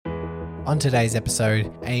On today's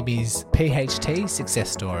episode, Amy's PHT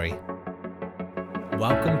success story.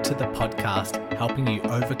 Welcome to the podcast helping you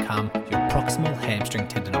overcome your proximal hamstring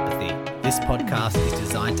tendinopathy. This podcast is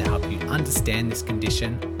designed to help you understand this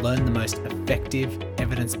condition, learn the most effective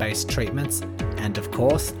evidence-based treatments, and of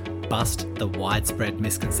course, bust the widespread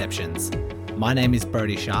misconceptions. My name is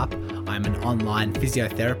Brodie Sharp. I'm an online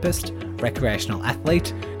physiotherapist, recreational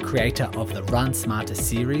athlete, creator of the Run Smarter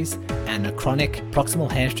series, and a chronic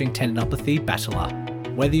proximal hamstring tendinopathy battler.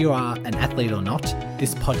 Whether you are an athlete or not,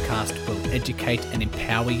 this podcast will educate and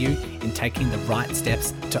empower you in taking the right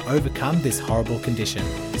steps to overcome this horrible condition.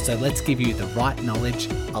 So let's give you the right knowledge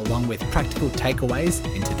along with practical takeaways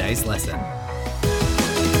in today's lesson.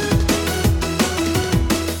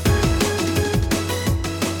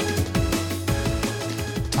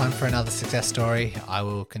 Time for another success story. I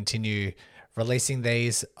will continue releasing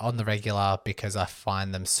these on the regular because I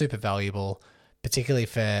find them super valuable, particularly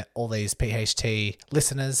for all these PHT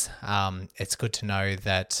listeners. It's good to know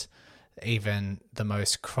that even the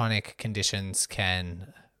most chronic conditions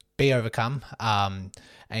can be overcome.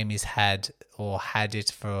 Amy's had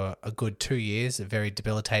it for a good 2 years, very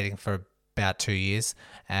debilitating for about 2 years,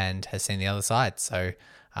 and has seen the other side. So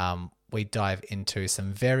we dive into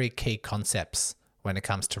some very key concepts when it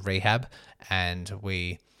comes to rehab, and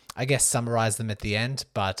we, I guess, summarize them at the end,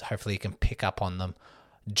 but hopefully you can pick up on them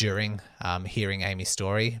during hearing Amy's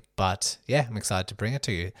story. But yeah, I'm excited to bring it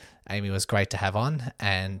to you. Amy was great to have on,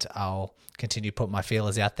 and I'll continue to put my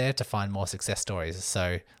feelers out there to find more success stories.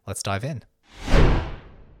 So let's dive in.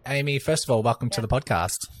 Amy, first of all, welcome to the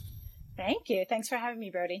podcast. Thank you. Thanks for having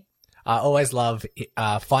me, Brodie. I always love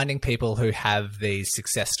finding people who have these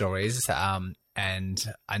success stories.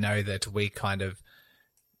 And I know that we kind of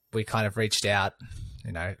reached out,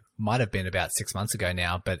 might have been about 6 months ago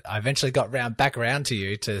now, but I eventually got back around to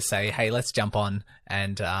you to say, hey, let's jump on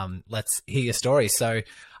and let's hear your story. So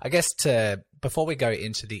I guess before we go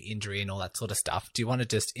into the injury and all that sort of stuff, do you want to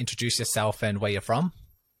just introduce yourself and where you're from?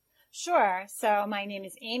 Sure. So my name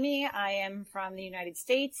is Amy. I am from the United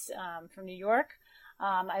States, from New York.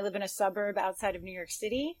 I live in a suburb outside of New York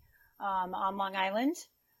City, on Long Island,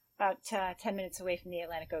 about 10 minutes away from the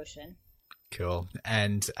Atlantic Ocean. Cool.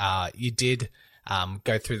 And you did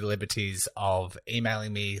go through the liberties of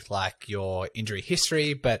emailing me like your injury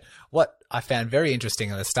history, but what I found very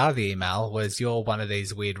interesting at the start of the email was you're one of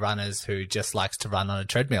these weird runners who just likes to run on a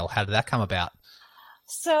treadmill. How did that come about?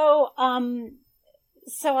 So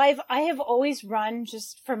I have always run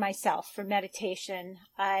just for myself, for meditation.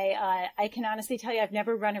 I can honestly tell you I've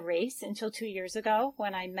never run a race until 2 years ago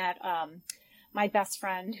when I met my best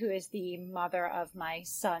friend, who is the mother of my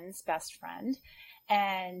son's best friend.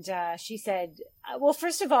 And she said, well,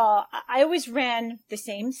 first of all, I always ran the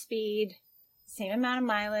same speed, same amount of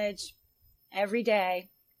mileage every day,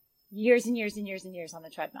 years and years and years and years on the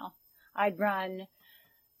treadmill. I'd run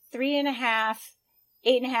 3.5,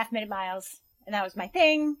 8.5 minute miles, and that was my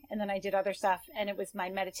thing. And then I did other stuff, and it was my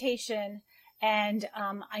meditation. And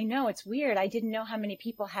I know it's weird. I didn't know how many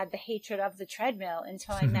people had the hatred of the treadmill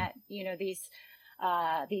until I met,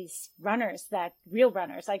 these runners, that real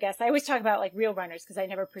runners, I guess. I always talk about like real runners because I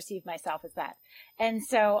never perceived myself as that. And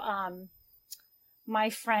so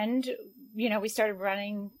my friend, we started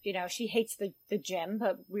running, she hates the gym,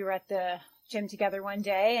 but we were at the gym together one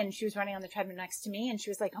day and she was running on the treadmill next to me. And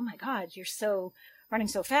she was like, oh my God, you're running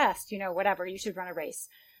so fast, whatever, you should run a race.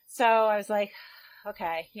 So I was like,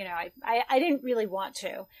 okay, I didn't really want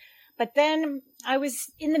to. But then I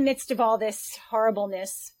was in the midst of all this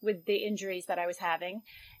horribleness with the injuries that I was having.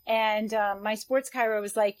 And my sports chiro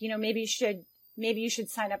was like, maybe you should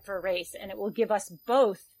sign up for a race and it will give us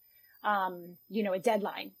both, a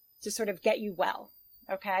deadline to sort of get you well.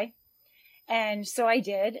 Okay. And so I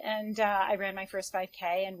did. And I ran my first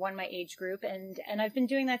 5K and won my age group. And I've been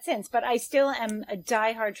doing that since. But I still am a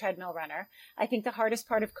diehard treadmill runner. I think the hardest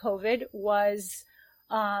part of COVID was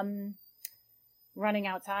running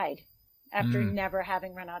outside after never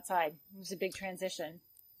having run outside. It was a big transition.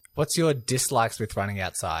 What's your dislikes with running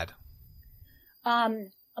outside?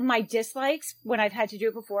 My dislikes, when I've had to do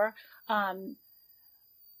it before,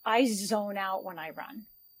 I zone out when I run.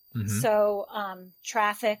 Mm-hmm. So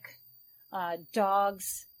traffic,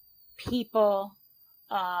 dogs, people,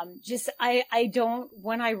 I don't,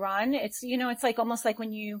 when I run, it's, it's like almost like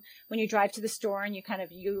when you drive to the store and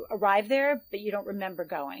you arrive there, but you don't remember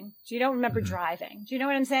going. So you don't remember driving. Do you know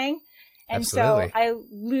what I'm saying? And Absolutely. So I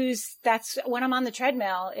lose, that's when I'm on the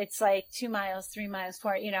treadmill, it's like 2 miles, 3 miles,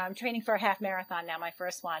 4, I'm training for a half marathon now, my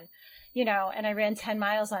first one, and I ran 10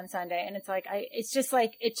 miles on Sunday and it's like,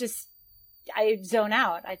 I zone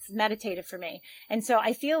out. It's meditative for me. And so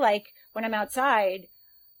I feel like when I'm outside,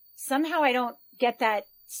 somehow I don't get that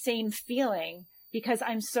same feeling because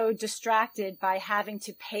I'm so distracted by having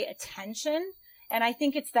to pay attention. And I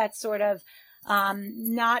think it's that sort of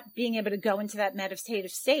not being able to go into that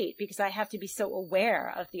meditative state because I have to be so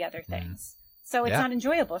aware of the other things. So it's not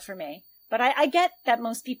enjoyable for me. But I get that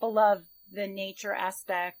most people love the nature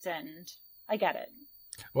aspect, and I get it.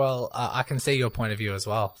 Well, I can see your point of view as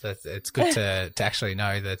well. That it's good to actually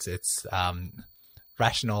know that it's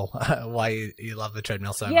rational why you love the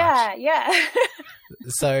treadmill so much. Yeah.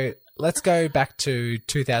 So let's go back to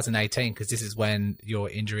 2018 because this is when your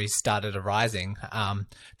injuries started arising.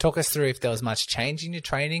 Talk us through if there was much change in your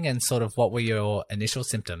training and sort of what were your initial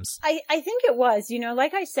symptoms? I think it was,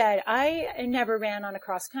 like I said, I never ran on a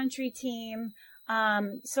cross country team.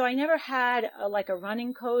 So I never had a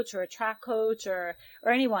running coach or a track coach or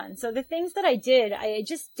anyone. So the things that I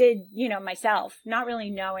just did, myself, not really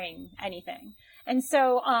knowing anything. And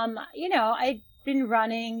so, I'd been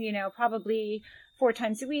running, probably 4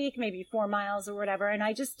 times a week, maybe 4 miles or whatever. And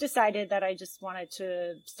I just decided that I just wanted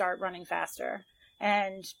to start running faster.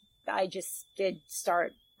 And I just did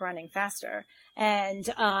start running faster and,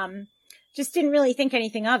 just didn't really think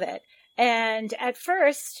anything of it. And at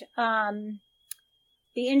first, the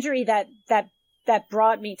injury that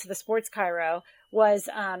brought me to the sports chiro was,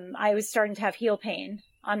 I was starting to have heel pain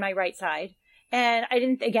on my right side. And I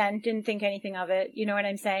didn't think anything of it. You know what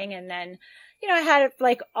I'm saying? And then, I had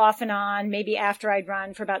it off and on, maybe after I'd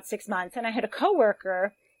run for about 6 months. And I had a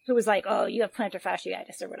coworker who was like, oh, you have plantar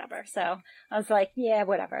fasciitis or whatever. So I was like, yeah,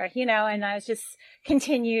 whatever, and I was just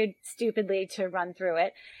continued stupidly to run through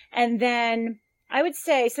it. And then I would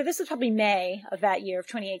say, so this was probably May of that year of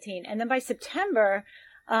 2018. And then by September,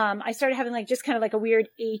 I started having just kind of a weird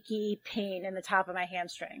achy pain in the top of my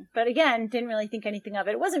hamstring. But again, didn't really think anything of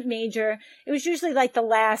it. It wasn't major. It was usually the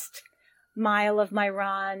last mile of my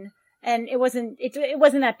run. And it wasn't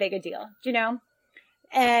that big a deal,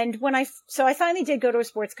 And so I finally did go to a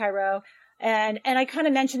sports chiro and I kind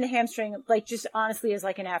of mentioned the hamstring, just honestly as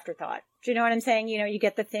an afterthought. Do you know what I'm saying? You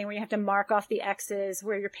get the thing where you have to mark off the X's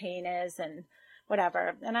where your pain is and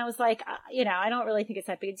whatever. And I was like, I don't really think it's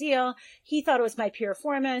that big a deal. He thought it was my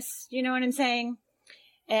piriformis. You know what I'm saying?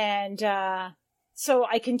 And, so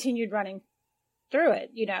I continued running through it,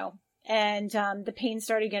 and, the pain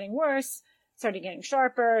started getting worse, started getting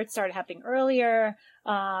sharper. It started happening earlier.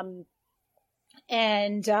 And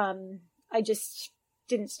I just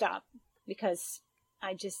didn't stop because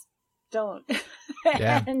I just don't.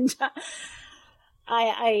 Yeah. And,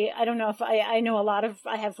 I don't know if I know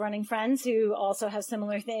I have running friends who also have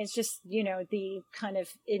similar things. It's just, the kind of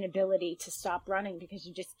inability to stop running because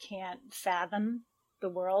you just can't fathom the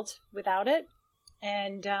world without it.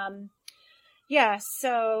 And,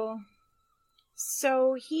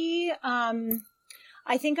 so he,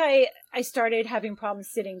 I think I started having problems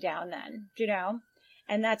sitting down then,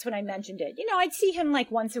 and that's when I mentioned it. I'd see him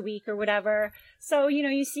once a week or whatever. So,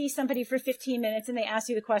 you see somebody for 15 minutes and they ask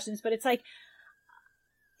you the questions, but it's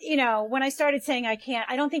when I started saying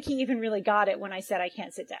I don't think he even really got it when I said I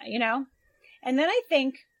can't sit down, And then I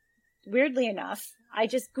think, weirdly enough, I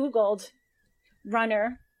just Googled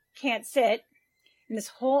runner can't sit, and this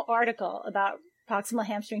whole article about proximal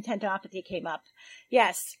hamstring tendinopathy came up.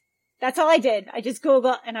 Yes, that's all I did. I just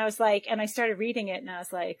Googled and I was and I started reading it and I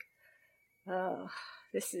was like, oh,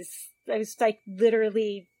 I was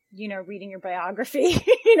literally, reading your biography.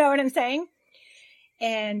 You know what I'm saying?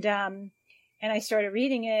 And I started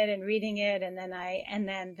reading it. And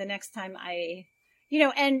then the next time my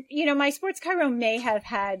sports chiro may have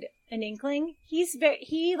had an inkling. He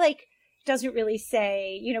doesn't really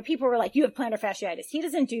say, people were like, you have plantar fasciitis. He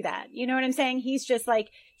doesn't do that. You know what I'm saying? He's just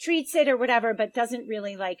treats it or whatever, but doesn't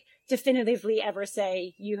really definitively ever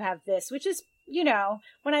say you have this, which is,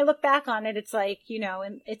 when I look back on it, it's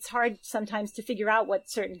and it's hard sometimes to figure out what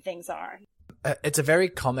certain things are. It's a very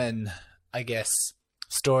common, I guess,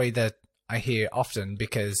 story that I hear often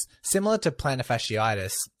because similar to plantar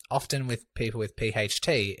fasciitis, often with people with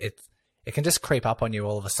PHT, it can just creep up on you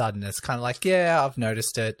all of a sudden. It's kind of yeah, I've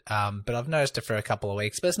noticed it, but I've noticed it for a couple of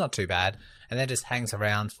weeks, but it's not too bad. And then it just hangs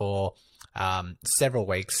around for several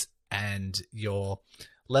weeks and your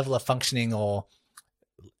level of functioning or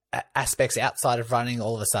aspects outside of running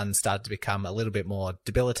all of a sudden start to become a little bit more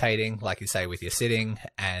debilitating, like you say, with your sitting.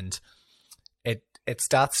 And it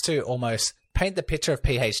starts to almost paint the picture of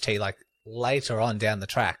PHT later on down the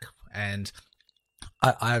track. And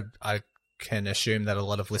I can assume that a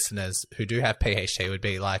lot of listeners who do have PHT would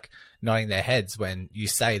be nodding their heads when you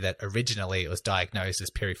say that originally it was diagnosed as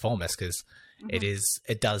piriformis because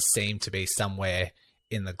it does seem to be somewhere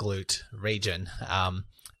in the glute region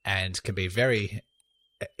and can be very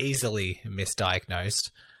easily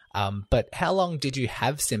misdiagnosed. But how long did you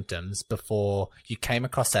have symptoms before you came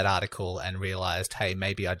across that article and realized, hey,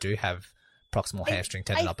 maybe I do have proximal hamstring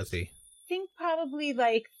tendinopathy? I think probably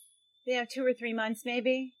like, 2 or 3 months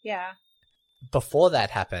maybe. Yeah. Before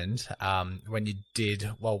that happened, when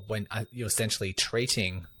you're essentially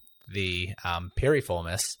treating the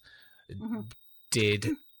piriformis,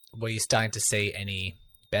 were you starting to see any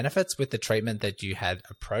benefits with the treatment that you had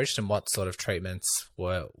approached, and what sort of treatments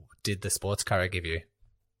did the sports chiro give you?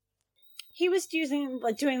 He was doing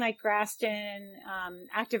like Graston,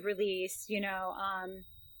 active release,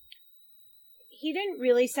 he didn't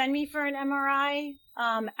really send me for an MRI.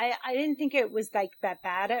 I didn't think it was like that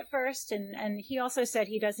bad at first. And he also said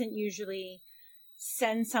he doesn't usually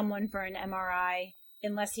send someone for an MRI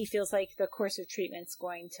unless he feels like the course of treatment's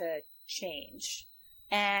going to change.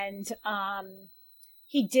 And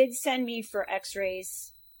he did send me for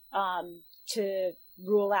x-rays to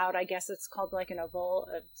rule out, I guess it's called like an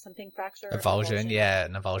something fracture. Avulsion, yeah,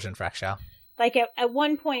 an avulsion fracture. Like at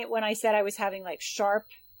one point when I said I was having like sharp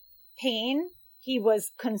pain, he was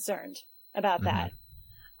concerned about that.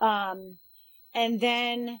 And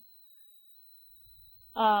then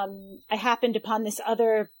I happened upon this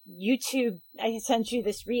other YouTube. I sent you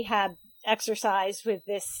this rehab exercise with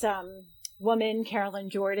this woman, Carolyn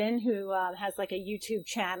Jordan, who has like a YouTube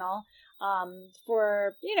channel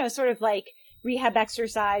for, sort of like rehab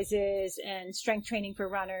exercises and strength training for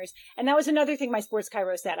runners. And that was another thing my sports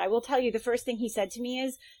chiro said. I will tell you, the first thing he said to me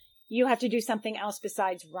is, you have to do something else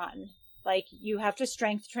besides run. Like, you have to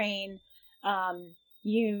strength train.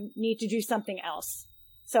 You need to do something else.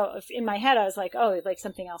 So in my head, I was like, oh, like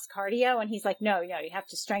something else, cardio. And he's like, no, you have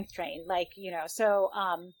to strength train. Like, so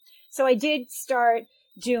I did start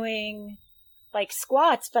doing like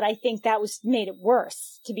squats, but I think that made it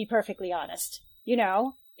worse, to be perfectly honest.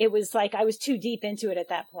 It was like I was too deep into it at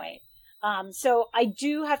that point. So I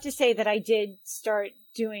do have to say that I did start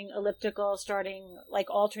doing elliptical, starting like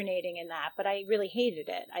alternating in that, but I really hated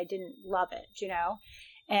it. I didn't love it,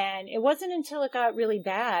 and it wasn't until it got really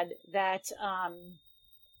bad that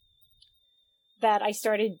I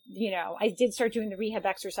started, I did start doing the rehab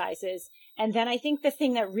exercises. And then I think the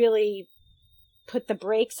thing that really put the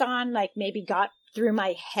brakes on, like maybe got through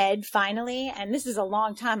my head finally, and this is a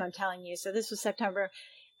long time, I'm telling you. So this was September.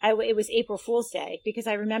 It was April Fool's Day, because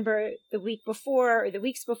I remember the weeks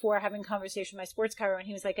before having a conversation with my sports chiro, and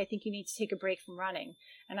he was like, I think you need to take a break from running.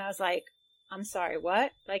 And I was like, I'm sorry,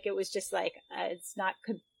 what? Like, it was just like,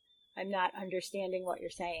 I'm not understanding what you're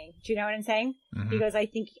saying. Do you know what I'm saying? Mm-hmm. He goes, I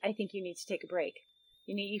think you need to take a break.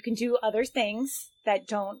 You can do other things that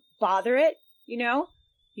don't bother it.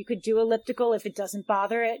 You could do elliptical if it doesn't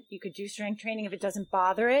bother it. You could do strength training if it doesn't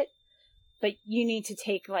bother it, but you need to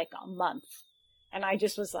take like a month. And I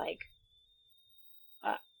just was like,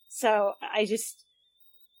 so I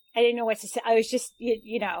didn't know what to say. I was just,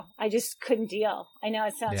 I just couldn't deal. I know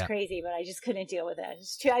it sounds crazy, but I just couldn't deal with it.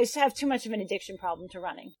 I just have too much of an addiction problem to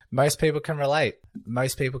running. Most people can relate.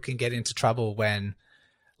 Most people can get into trouble when,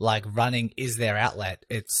 like, running is their outlet.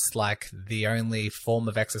 It's like the only form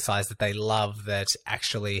of exercise that they love that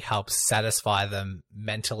actually helps satisfy them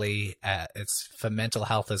mentally. It's for mental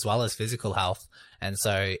health as well as physical health. And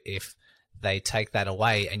so if they take that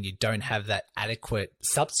away and you don't have that adequate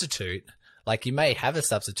substitute, like, you may have a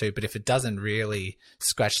substitute, but if it doesn't really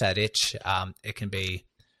scratch that itch, it can be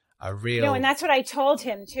a real... No, and that's what I told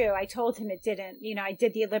him too. I told him it didn't, I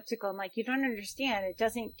did the elliptical. I'm like, you don't understand. It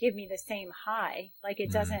doesn't give me the same high. Like,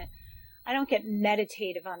 it doesn't, I don't get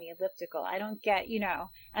meditative on the elliptical. I don't get,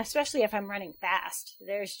 especially if I'm running fast,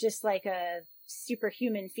 there's just like a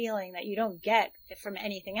superhuman feeling that you don't get from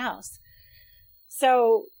anything else.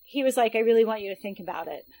 So he was like, I really want you to think about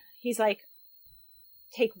it. He's like,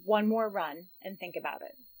 take one more run and think about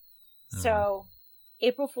it. So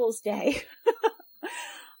April Fool's Day,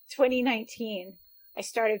 2019, I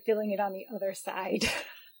started feeling it on the other side.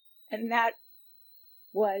 And that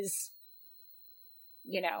was,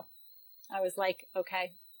 I was like,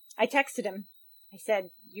 okay. I texted him. I said,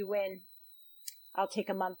 you win. I'll take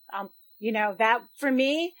a month. That for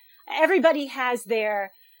me, everybody has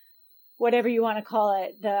their, whatever you want to call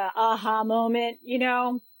it, the aha moment,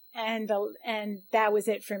 and that was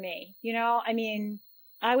it for me. I mean,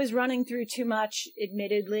 I was running through too much,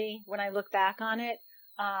 admittedly, when I look back on it.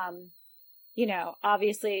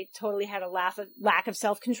 Obviously totally had a lack of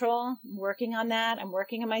self-control. I'm working on that. I'm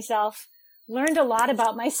working on myself. Learned a lot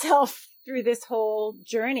about myself through this whole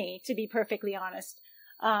journey, to be perfectly honest.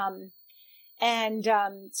 So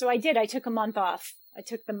I did. I took a month off. I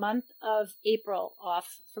took the month of April off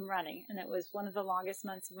from running, and it was one of the longest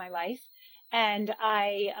months of my life. And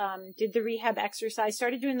I did the rehab exercise,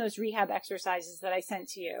 started doing those rehab exercises that I sent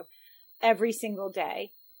to you every single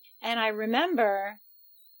day. And I remember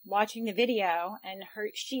watching the video and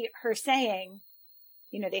her saying,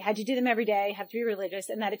 they had to do them every day, have to be religious,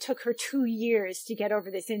 and that it took her 2 years to get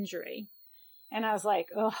over this injury. And I was like,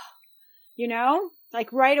 oh,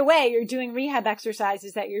 like right away you're doing rehab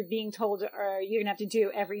exercises that you're being told or you're going to have to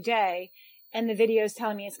do every day. And the video is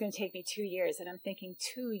telling me it's going to take me 2 years. And I'm thinking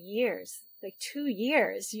 2 years, like 2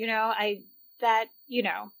 years,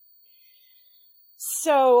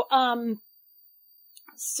 So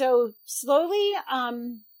slowly,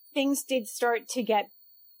 things did start to get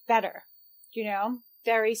better,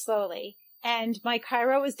 very slowly. And my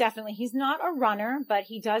chiro is he's not a runner, but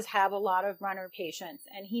he does have a lot of runner patients.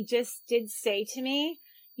 And he just did say to me,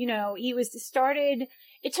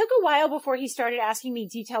 it took a while before he started asking me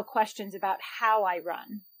detailed questions about how I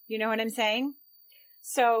run. You know what I'm saying?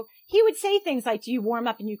 So he would say things like, do you warm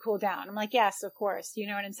up and you cool down? I'm like, yes, of course. You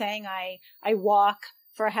know what I'm saying? I walk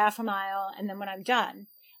for a half a mile and then when I'm done.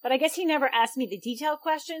 But I guess he never asked me the detailed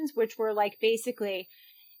questions, which were like basically,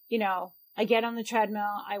 I get on the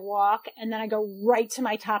treadmill, I walk, and then I go right to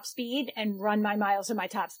my top speed and run my miles at my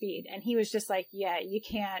top speed. And he was just like, yeah, you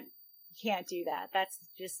can't do that. That's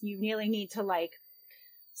just, you really need to like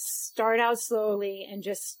start out slowly and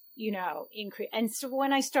just, increase. And so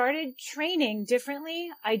when I started training differently,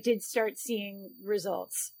 I did start seeing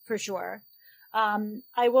results for sure.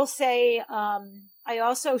 I will say, I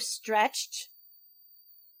also stretched,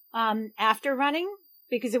 after running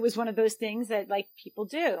because it was one of those things that like people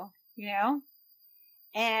do.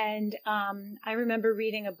 And I remember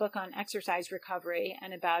reading a book on exercise recovery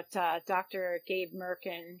and about Dr. Gabe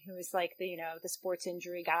Merkin, who is like the sports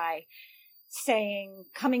injury guy,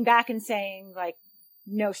 coming back and saying like,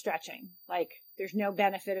 no stretching, like there's no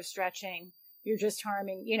benefit of stretching. You're just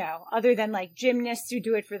harming, other than like gymnasts who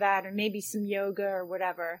do it for that or maybe some yoga or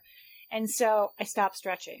whatever. And so I stopped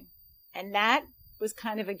stretching, and that was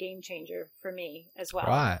kind of a game changer for me as well.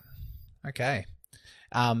 Right. Okay.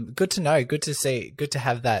 Good to know. Good to see. Good to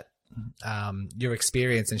have that, your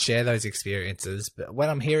experience and share those experiences. But when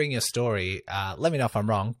I'm hearing your story, let me know if I'm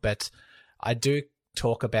wrong, but I do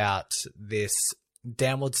talk about this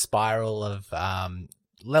downward spiral of,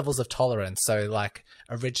 levels of tolerance. So like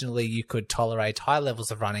originally you could tolerate high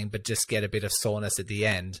levels of running, but just get a bit of soreness at the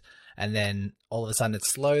end. And then all of a sudden it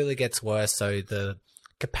slowly gets worse. So the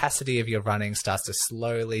capacity of your running starts to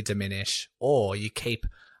slowly diminish, or you keep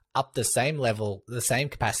up the same level, the same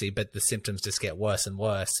capacity, but the symptoms just get worse and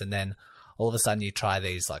worse. And then all of a sudden you try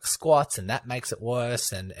these like squats and that makes it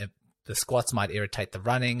worse. And the squats might irritate the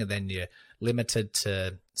running, and then you're limited to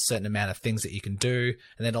a certain amount of things that you can do.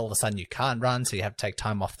 And then all of a sudden you can't run. So you have to take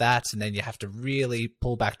time off that. And then you have to really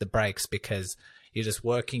pull back the brakes because you're just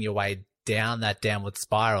working your way down that downward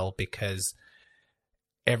spiral, because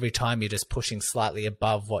every time you're just pushing slightly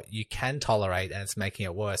above what you can tolerate and it's making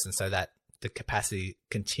it worse. And so that the capacity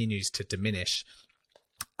continues to diminish.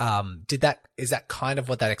 Is that kind of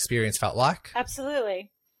what that experience felt like? Absolutely.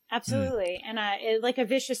 Absolutely. And it, like a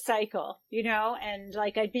vicious cycle, and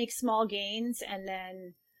like I'd make small gains and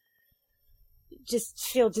then just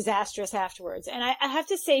feel disastrous afterwards. And I have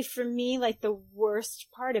to say, for me, like the worst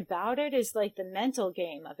part about it is like the mental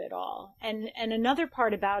game of it all. And another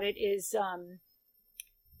part about it is,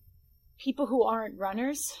 people who aren't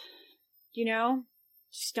runners,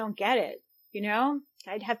 just don't get it.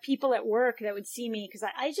 I'd have people at work that would see me because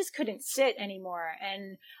I just couldn't sit anymore.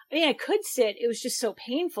 And I mean, I could sit. It was just so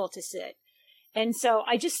painful to sit. And so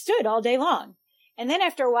I just stood all day long. And then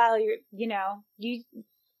after a while,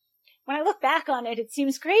 when I look back on it, it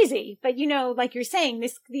seems crazy. But, like you're saying,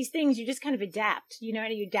 these things, you just kind of adapt, you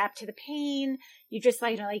adapt to the pain. You just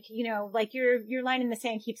like your line in the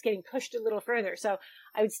sand keeps getting pushed a little further. So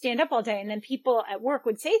I would stand up all day, and then people at work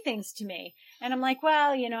would say things to me. And I'm like,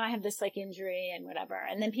 well, I have this like injury and whatever.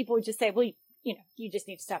 And then people would just say, well, you just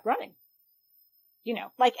need to stop running.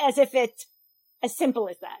 Like as if it's as simple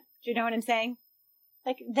as that. Do you know what I'm saying?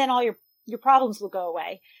 Like then all your problems will go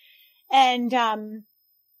away. And,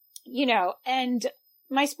 and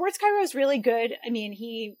my sports chiro is really good. I mean,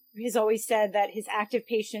 he has always said that his active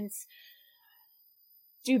patients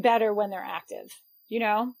do better when they're active,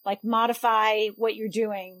 like modify what you're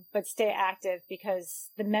doing, but stay active,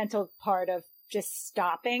 because the mental part of just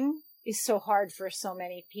stopping is so hard for so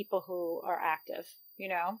many people who are active,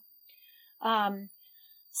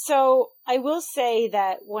 So I will say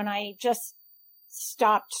that when I just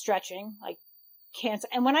stopped stretching, like cancel,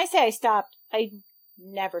 and when I say I stopped, I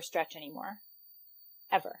never stretch anymore,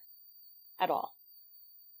 ever, at all.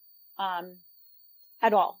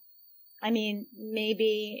 At all. I mean,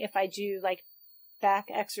 maybe if I do like back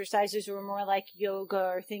exercises or more like yoga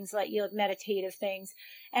or things like, you know, meditative things.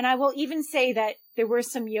 And I will even say that there were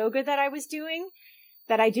some yoga that I was doing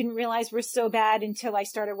that I didn't realize were so bad until I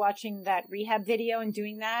started watching that rehab video and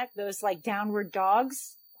doing that. Those like downward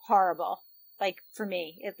dogs, horrible. Like for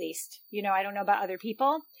me, at least, you know, I don't know about other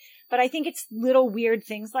people, but I think it's little weird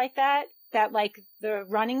things like that, that like the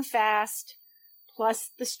running fast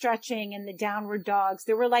plus the stretching and the downward dogs.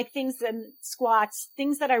 There were like things and squats,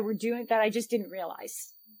 things that I were doing that I just didn't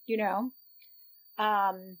realize, you know?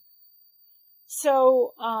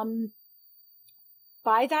 So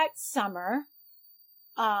by that summer,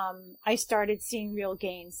 I started seeing real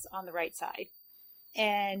gains on the right side.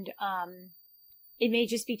 And it may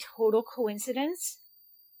just be total coincidence,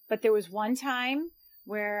 but there was one time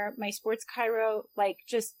where my sports chiro like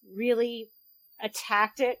just really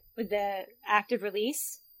attacked it with the active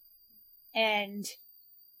release. And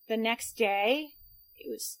the next day it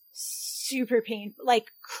was super painful, like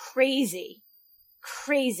crazy.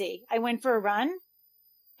 I went for a run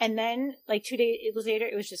and then like 2 days later,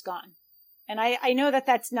 it was just gone. And I know that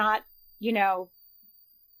that's not, you know,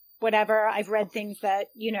 whatever. I've read things that,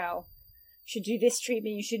 you know, should do this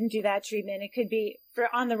treatment, you shouldn't do that treatment. It could be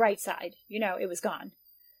for on the right side, you know, it was gone.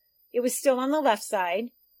 It was still on the left side.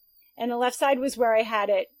 And the left side was where I had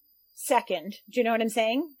it second. Do you know what I'm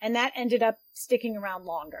saying? And that ended up sticking around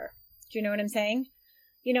longer. Do you know what I'm saying?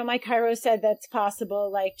 You know, my chiro said that's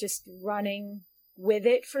possible, like just running with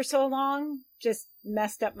it for so long just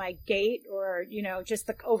messed up my gait, or, you know, just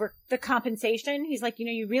the compensation. He's like, you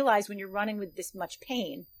know, you realize when you're running with this much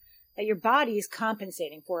pain that your body is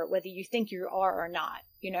compensating for it, whether you think you are or not,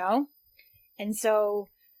 you know? And so,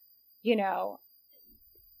 you know,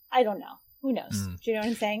 I don't know. Who knows? Do you know what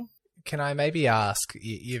I'm saying? Can I maybe ask,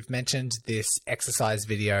 you've mentioned this exercise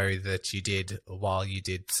video that you did while you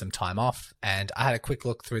did some time off, and I had a quick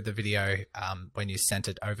look through the video when you sent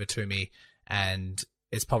it over to me, and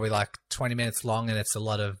it's probably like 20 minutes long, and it's a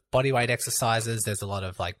lot of body weight exercises. There's a lot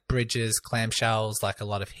of like bridges, clamshells, like a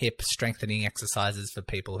lot of hip strengthening exercises for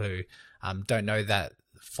people who don't know that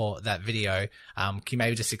for that video. Can you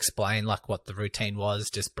maybe just explain like what the routine was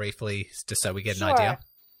just briefly, just so we get an idea?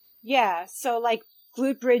 Yeah. So like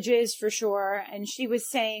glute bridges for sure. And she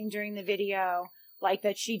was saying during the video, like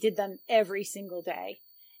that she did them every single day.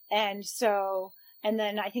 And so, and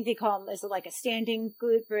then I think they call them as like a standing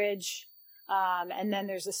glute bridge. And then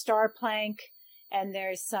there's a star plank, and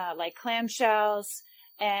there's like clamshells.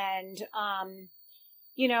 And,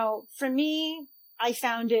 you know, for me, I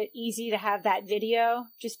found it easy to have that video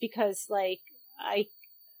just because like I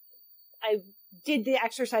did the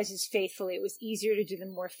exercises faithfully. It was easier to do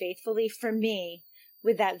them more faithfully for me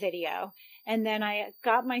with that video. And then I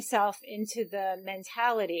got myself into the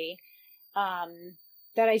mentality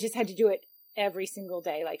that I just had to do it every single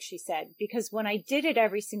day, like she said, because when I did it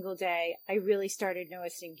every single day, I really started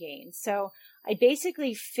noticing gains. So I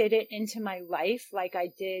basically fit it into my life like I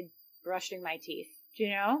did brushing my teeth, you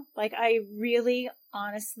know? Like I really,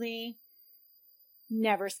 honestly,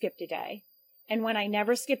 never skipped a day. And when I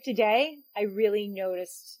never skipped a day, I really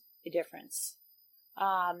noticed the difference.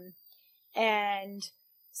 And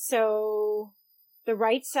so the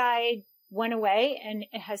right side went away and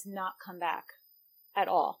it has not come back at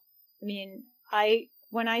all. I mean,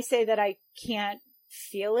 when I say that I can't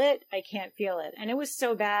feel it, I can't feel it. And it was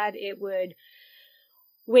so bad, it would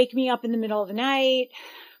wake me up in the middle of the night,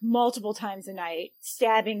 multiple times a night,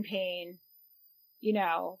 stabbing pain, you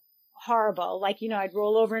know, horrible. Like, you know, I'd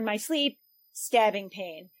roll over in my sleep, stabbing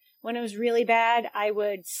pain. When it was really bad, I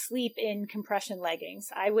would sleep in compression leggings.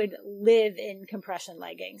 I would live in compression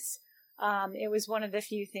leggings. It was one of the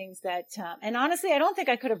few things that, and honestly, I don't think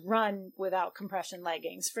I could have run without compression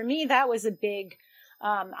leggings. For me, that was a big,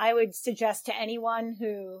 I would suggest to anyone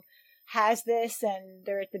who has this and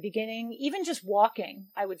they're at the beginning, even just walking,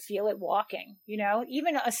 I would feel it walking, you know,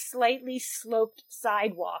 even a slightly sloped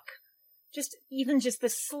sidewalk, even just the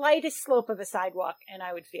slightest slope of a sidewalk, and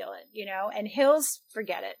I would feel it, you know, and hills,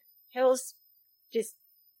 forget it. Hills, just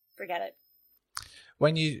forget it.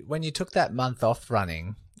 When you took that month off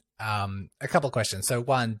running, a couple of questions. So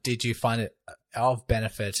one, did you find it of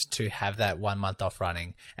benefit to have that 1 month off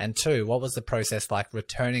running? And two, what was the process like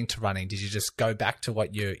returning to running? Did you just go back to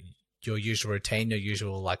what your usual routine, your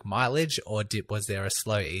usual like mileage, or was there a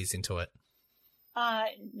slow ease into it?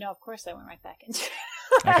 No, of course I went right back into it.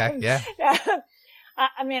 Okay, yeah.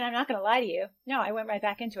 I mean, I'm not going to lie to you. No, I went right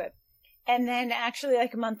back into it. And then actually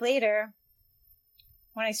like a month later,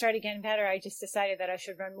 when I started getting better, I just decided that I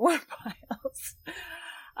should run more miles.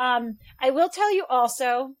 I will tell you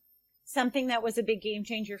also something that was a big game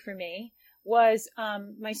changer for me was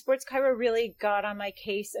my sports chiro really got on my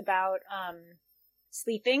case about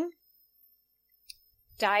sleeping,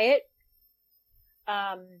 diet.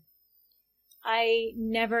 I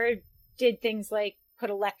never did things like put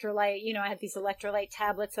electrolyte, I had these electrolyte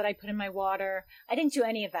tablets that I put in my water. I didn't do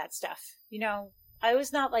any of that stuff. I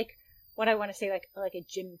was not like what I want to say, like a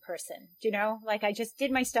gym person, like I just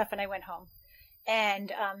did my stuff and I went home.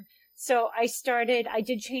 And, so I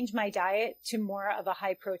did change my diet to more of a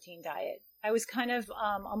high protein diet. I was kind of,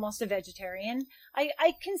 almost a vegetarian.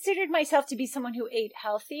 I considered myself to be someone who ate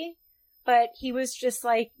healthy, but he was just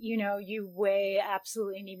like, you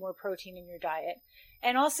absolutely need more protein in your diet.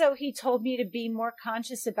 And also he told me to be more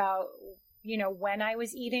conscious about, when I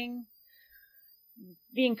was eating,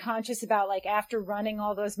 being conscious about like after running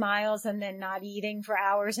all those miles and then not eating for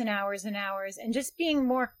hours and hours and hours, and just being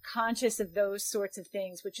more conscious of those sorts of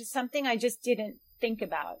things, which is something I just didn't think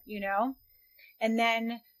about, And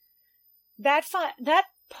then that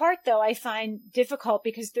part though, I find difficult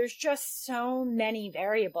because there's just so many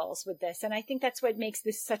variables with this. And I think that's what makes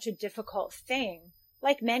this such a difficult thing,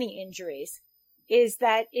 like many injuries, is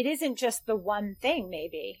that it isn't just the one thing,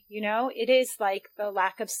 maybe, it is like the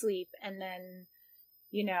lack of sleep and then,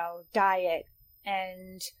 diet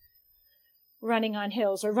and running on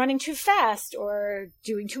hills or running too fast or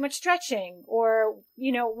doing too much stretching or,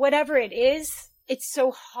 whatever it is. It's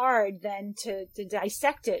so hard then to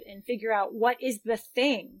dissect it and figure out what is the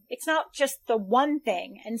thing. It's not just the one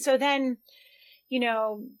thing. And so then,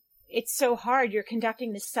 it's so hard. You're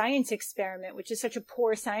conducting this science experiment, which is such a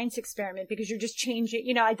poor science experiment because you're just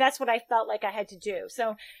changing, that's what I felt like I had to do.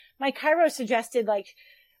 So my chiro suggested like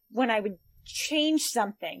when I would change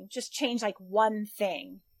something, just change like one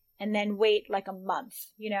thing and then wait like a month,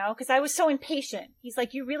 because I was so impatient. He's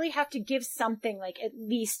like, you really have to give something like at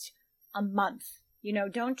least a month,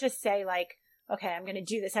 don't just say like, okay, I'm going to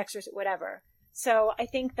do this exercise, whatever. So I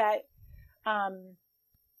think that,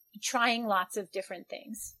 trying lots of different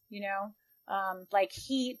things, like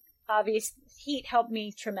heat helped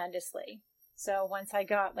me tremendously. So once I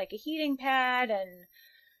got like a heating pad and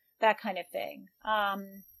that kind of thing,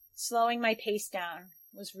 slowing my pace down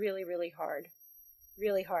was really, really hard.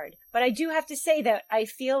 Really hard. But I do have to say that I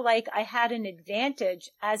feel like I had an advantage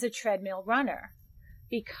as a treadmill runner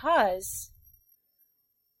because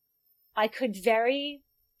I could very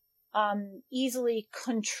easily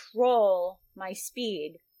control my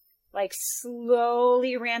speed, like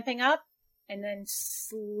slowly ramping up and then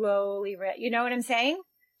slowly, you know what I'm saying?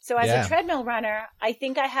 So as a treadmill runner, I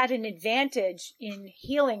think I had an advantage in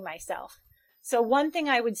healing myself. So one thing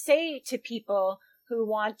I would say to people who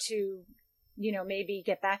want to, maybe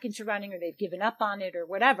get back into running or they've given up on it or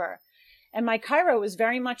whatever. And my chiro was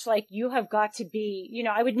very much like, you have got to be,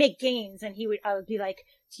 I would make gains and I would be like,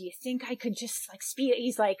 do you think I could just like speed?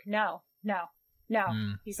 He's like, no.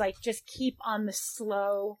 He's like, just keep on the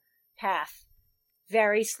slow path,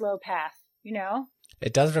 very slow path,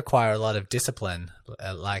 It does require a lot of discipline,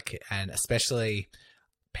 and especially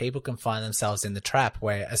people can find themselves in the trap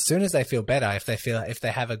where as soon as they feel better, if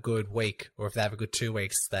they have a good week or if they have a good 2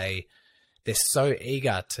 weeks, they're so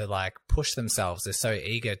eager to like push themselves. They're so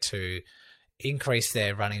eager to increase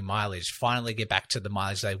their running mileage, finally get back to the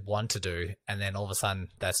mileage they want to do. And then all of a sudden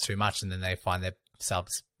that's too much. And then they find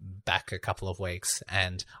themselves back a couple of weeks.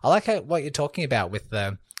 And I like what you're talking about with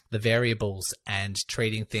the variables and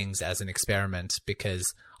treating things as an experiment,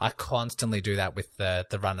 because I constantly do that with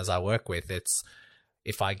the runners I work with. It's,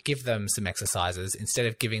 if I give them some exercises, instead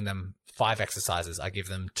of giving them 5 exercises, I give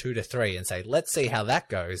them 2 to 3 and say, let's see how that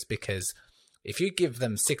goes. Because if you give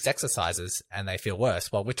them 6 exercises and they feel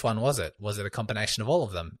worse, well, which one was it? Was it a combination of all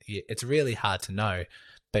of them? It's really hard to know,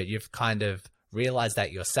 but you've kind of realized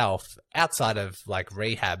that yourself outside of like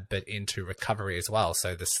rehab, but into recovery as well.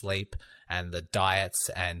 So the sleep and the diets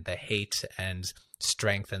and the heat and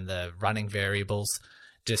strength and the running variables,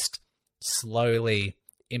 just slowly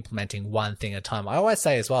implementing one thing at a time. I always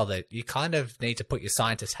say as well that you kind of need to put your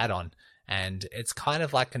scientist hat on, and it's kind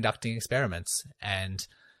of like conducting experiments. And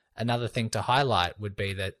another thing to highlight would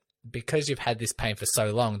be that because you've had this pain for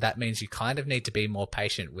so long, that means you kind of need to be more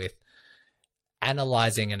patient with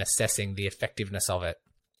analyzing and assessing the effectiveness of it.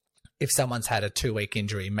 If someone's had a 2-week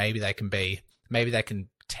injury, maybe they can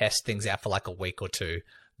test things out for like a week or 2.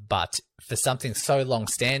 But for something so long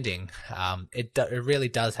standing, it really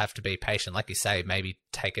does have to be patient. Like you say, maybe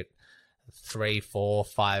take it 3, 4,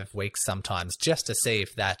 5 weeks sometimes just to see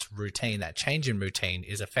if that routine, that change in routine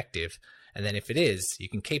is effective. And then if it is, you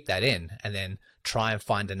can keep that in and then try and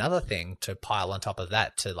find another thing to pile on top of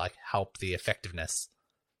that to like help the effectiveness.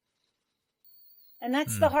 And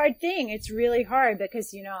that's the hard thing. It's really hard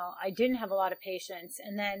because, I didn't have a lot of patience.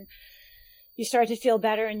 And then, you start to feel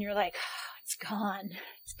better and you're like, oh, it's gone.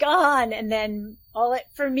 It's gone. And then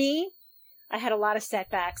for me, I had a lot of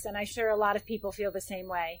setbacks, and I'm sure a lot of people feel the same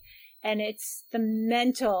way. And it's the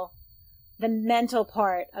mental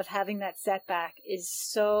part of having that setback is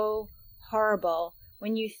so horrible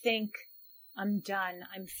when you think, I'm done,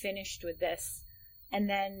 I'm finished with this. And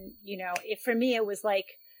then, for me, it was like,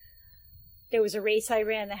 there was a race I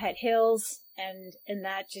ran that had hills, and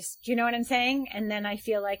that just, you know what I'm saying? And then I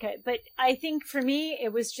feel like but I think for me,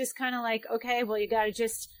 it was just kind of like, okay, well, you got to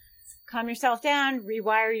just calm yourself down,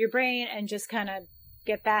 rewire your brain, and just kind of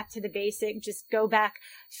get back to the basic, just go back.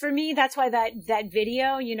 For me, that's why that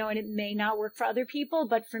video, and it may not work for other people,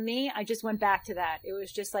 but for me, I just went back to that. It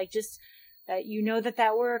was just like,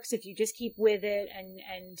 that works if you just keep with it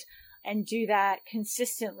and do that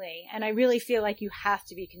consistently. And I really feel like you have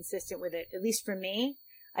to be consistent with it. At least for me,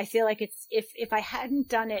 I feel like it's, if I hadn't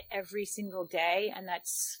done it every single day and that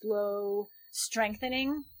slow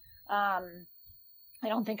strengthening, I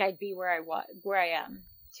don't think I'd be where I am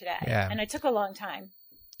today. Yeah. And it took a long time.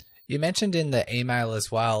 You mentioned in the email as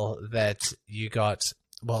well that you got,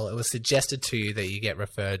 well, it was suggested to you that you get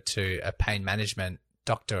referred to a pain management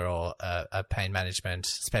doctor or a pain management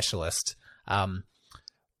specialist.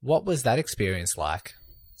 What was that experience like?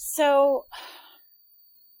 So,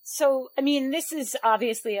 I mean, this is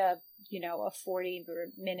obviously a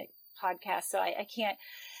 40-minute podcast, so I can't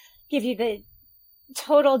give you the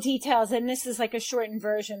total details, and this is like a shortened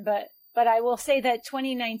version, but I will say that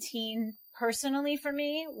 2019 personally for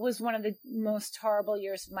me was one of the most horrible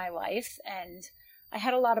years of my life, and I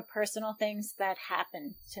had a lot of personal things that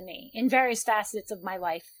happened to me in various facets of my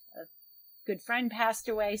life. A good friend passed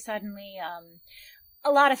away suddenly.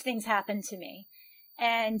 A lot of things happened to me,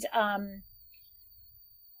 and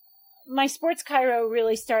my sports chiro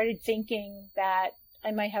really started thinking that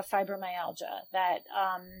I might have fibromyalgia,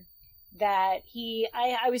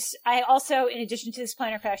 I also, in addition to this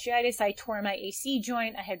plantar fasciitis, I tore my AC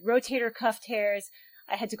joint. I had rotator cuff tears.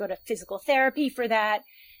 I had to go to physical therapy for that.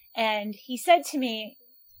 And he said to me,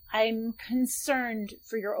 I'm concerned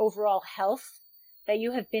for your overall health, that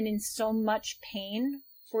you have been in so much pain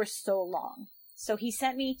for so long. So he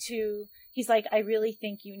sent me he's like, I really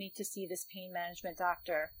think you need to see this pain management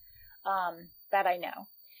doctor, that I know.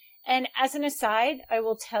 And as an aside, I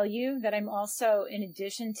will tell you that I'm also, in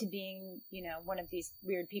addition to being, one of these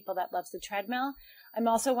weird people that loves the treadmill, I'm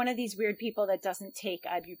also one of these weird people that doesn't take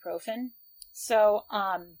ibuprofen. So,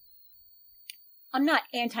 I'm not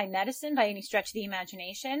anti-medicine by any stretch of the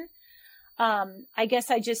imagination. I guess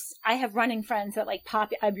I have running friends that like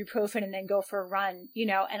pop ibuprofen and then go for a run,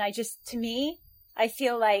 and to me, I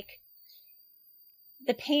feel like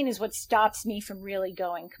the pain is what stops me from really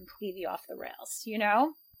going completely off the rails,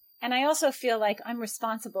 And I also feel like I'm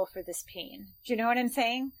responsible for this pain. Do you know what I'm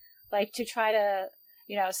saying? Like to try to,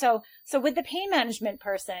 so with the pain management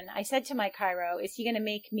person, I said to my chiro, is he going to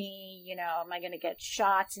make me, am I going to get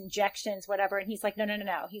shots, injections, whatever? And he's like,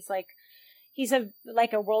 no. He's like, he's a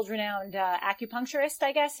world-renowned acupuncturist,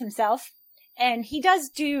 I guess, himself. And he does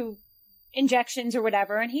do injections or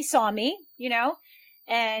whatever. And he saw me,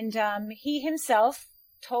 and he himself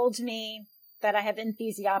told me that I have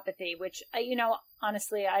enthesiopathy, which,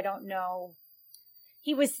 honestly, I don't know.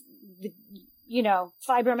 He was,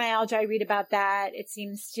 fibromyalgia. I read about that. It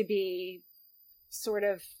seems to be sort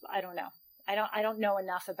of, I don't know. I don't know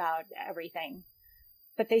enough about everything,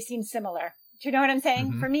 but they seem similar. Do you know what I'm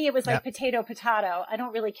saying? Mm-hmm. For me, it was like potato. I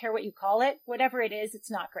don't really care what you call it. Whatever it is,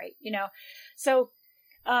 it's not great, So,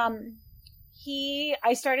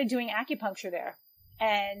 I started doing acupuncture there,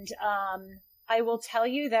 and, I will tell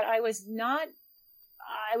you that I was not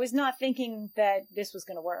thinking that this was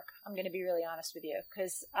going to work. I'm going to be really honest with you,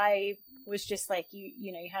 because I was just like,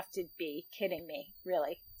 you have to be kidding me,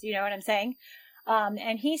 really. Do you know what I'm saying?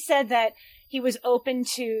 And he said that he was open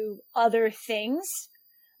to other things,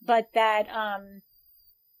 but that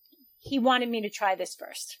he wanted me to try this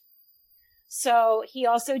first. So he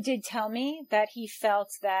also did tell me that he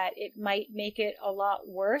felt that it might make it a lot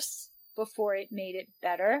worse before it made it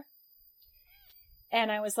better. And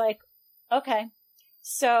I was like, okay.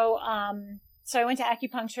 So I went to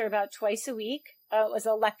acupuncture about twice a week. It was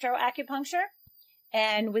electroacupuncture.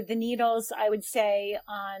 And with the needles, I would say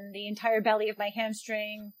on the entire belly of my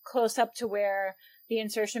hamstring, close up to where the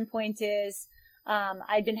insertion point is.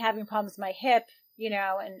 I'd been having problems with my hip,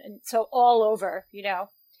 and so all over,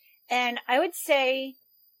 And I would say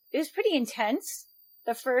it was pretty intense.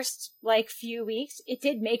 The first few weeks, it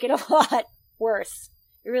did make it a lot worse.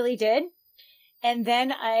 It really did. And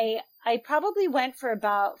then I probably went for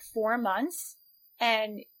about 4 months,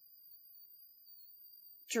 and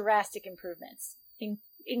drastic improvements.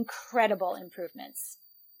 incredible improvements.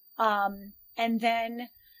 And then,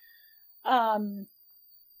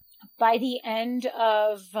 by the end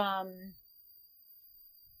of,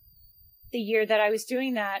 the year that I was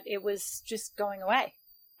doing that, it was just going away.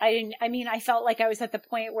 I felt like I was at the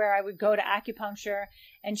point where I would go to acupuncture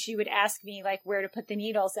and she would ask me like where to put the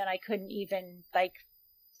needles, and I couldn't even like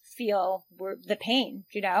feel the pain,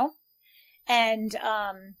 And,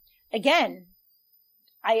 again,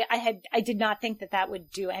 I did not think that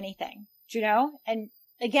would do anything, and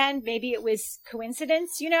again, maybe it was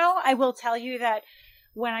coincidence, I will tell you that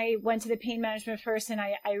when I went to the pain management person,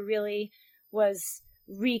 I really was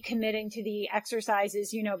recommitting to the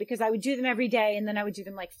exercises, because I would do them every day and then I would do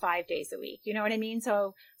them like 5 days a week. You know what I mean?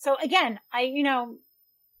 So again,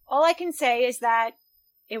 all I can say is that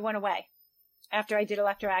it went away after I did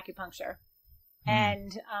electroacupuncture.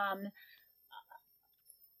 And,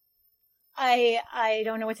 I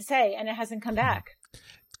don't know what to say, and it hasn't come back.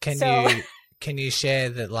 Can you share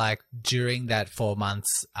that, like, during that 4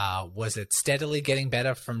 months, was it steadily getting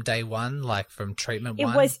better from day one, like from treatment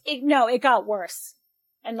one? It got worse.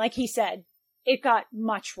 And like he said, it got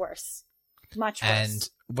much worse. Much worse. And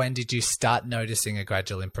when did you start noticing a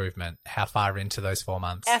gradual improvement? How far into those 4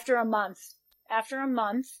 months? After a month. After a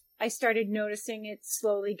month, I started noticing it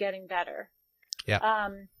slowly getting better. Yeah.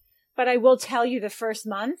 But I will tell you, the first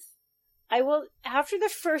month, after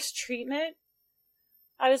the first treatment,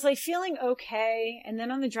 I was like feeling okay. And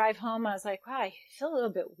then on the drive home, I was like, wow, I feel a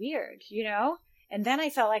little bit weird, And then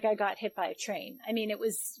I felt like I got hit by a train. I mean, it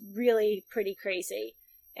was really pretty crazy.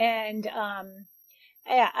 And,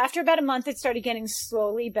 after about a month, it started getting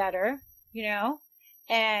slowly better,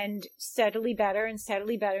 and steadily better and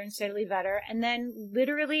steadily better and steadily better. And then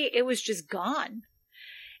literally it was just gone.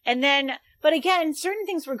 And then, but again, certain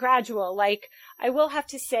things were gradual. Like, I will have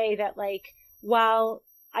to say that, like, while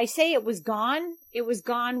I say it was gone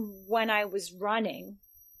when I was running.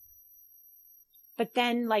 But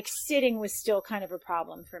then, like, sitting was still kind of a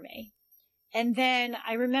problem for me. And then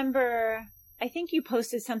I remember, I think you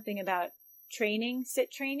posted something about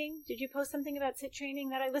sit training. Did you post something about sit training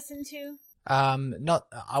that I listened to?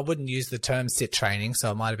 I wouldn't use the term sit training,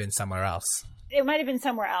 so it might have been somewhere else. It might have been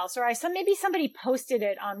somewhere else, or maybe somebody posted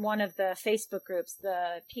it on one of the Facebook groups,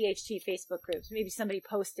 the PHT Facebook groups. Maybe somebody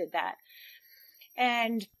posted that.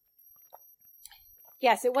 And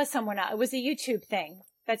yes, it was someone else. It was a YouTube thing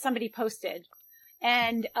that somebody posted.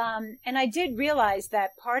 And I did realize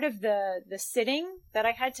that part of the sitting, that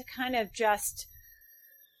I had to kind of just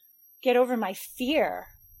get over my fear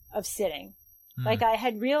of sitting. Like, I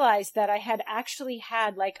had realized that I had actually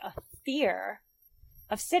had like a fear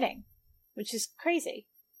of sitting, which is crazy,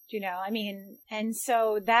 and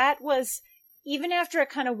so that was, even after it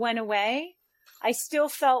kind of went away, I still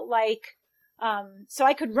felt like, so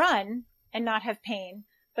I could run and not have pain.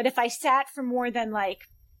 But if I sat for more than like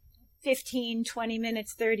 15, 20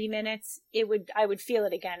 minutes, 30 minutes, I would feel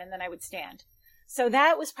it again, and then I would stand. So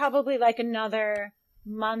that was probably like another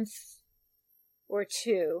month or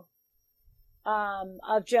two,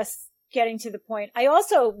 of just getting to the point. I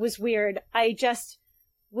also was weird. I just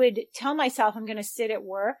would tell myself I'm going to sit at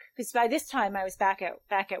work, because by this time I was back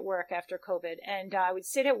at work after COVID, and I would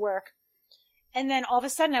sit at work, and then all of a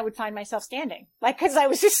sudden I would find myself standing, like, because I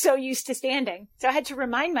was just so used to standing. So I had to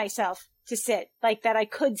remind myself to sit, like that I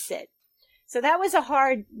could sit. So that was a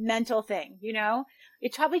hard mental thing,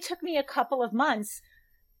 It probably took me a couple of months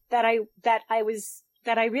that I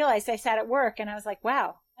realized I sat at work, and I was like,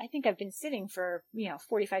 wow, I think I've been sitting for,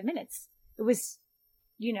 45 minutes. It was,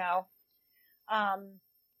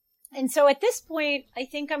 and so at this point, I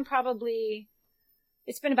think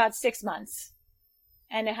it's been about 6 months,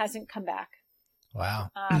 and it hasn't come back. Wow.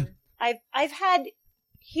 I've had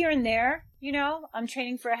here and there, I'm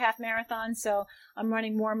training for a half marathon, so I'm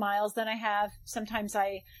running more miles than I have. Sometimes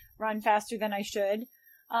I run faster than I should.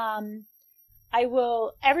 I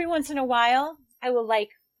will, every once in a while, I will like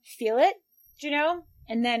feel it,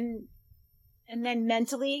 and then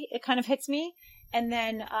mentally it kind of hits me. And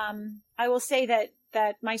then, I will say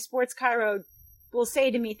that my sports chiro will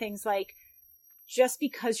say to me things like, just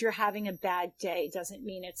because you're having a bad day doesn't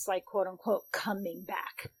mean it's like, quote unquote, coming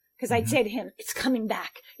back. Because I'd say to him, it's coming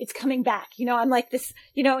back. It's coming back. I'm like this,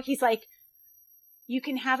 he's like, you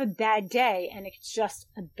can have a bad day and it's just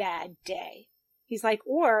a bad day. He's like,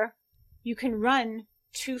 or you can run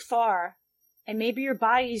too far and maybe your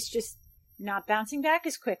body's just not bouncing back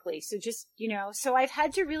as quickly. So just, so I've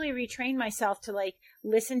had to really retrain myself to like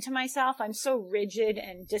listen to myself. I'm so rigid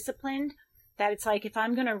and disciplined that it's like, if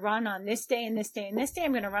I'm going to run on this day and this day and this day,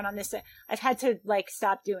 I'm going to run on this day. I've had to like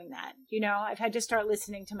stop doing that. I've had to start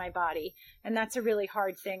listening to my body. And that's a really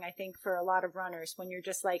hard thing, I think, for a lot of runners, when you're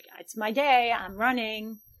just like, it's my day, I'm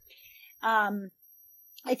running.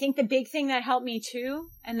 I think the big thing that helped me too,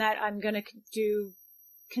 and that I'm going to do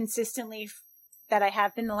consistently, that I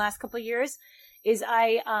have been the last couple of years, is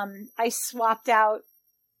I swapped out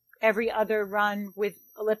every other run with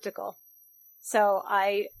elliptical. So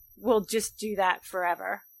I will just do that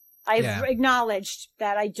forever. I've acknowledged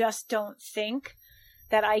that I just don't think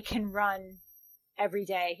that I can run every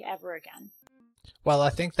day ever again. Well,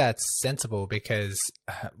 I think that's sensible, because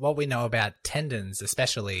what we know about tendons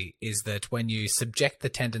especially is that when you subject the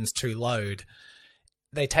tendons to load,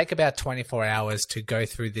 they take about 24 hours to go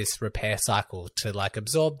through this repair cycle, to like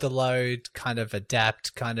absorb the load, kind of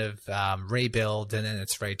adapt, kind of rebuild, and then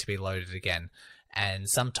it's ready to be loaded again. And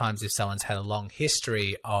sometimes if someone's had a long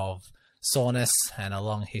history of soreness and a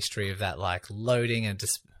long history of that like loading and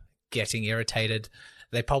just getting irritated,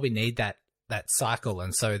 they probably need that cycle.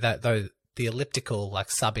 And so that, though the elliptical, like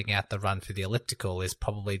subbing out the run for the elliptical, is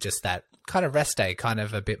probably just that kind of rest day, kind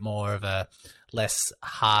of a bit more of a less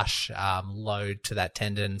harsh load to that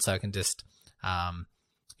tendon, so it can just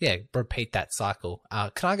repeat that cycle.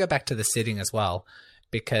 Can I go back to the sitting as well?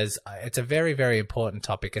 Because it's a very, very important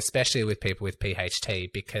topic, especially with people with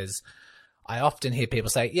PHT, because I often hear people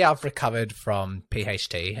say, yeah, I've recovered from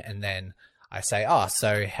PHT. And then I say, oh,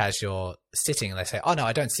 so how's your sitting? And they say, oh, no,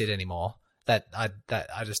 I don't sit anymore. I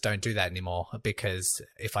just don't do that anymore, because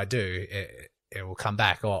if I do, it will come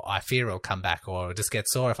back, or I fear it'll come back, or it'll just get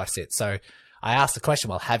sore if I sit. So I asked the question,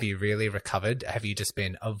 well, have you really recovered? Have you just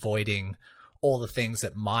been avoiding all the things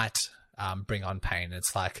that might bring on pain?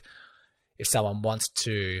 It's like, if someone wants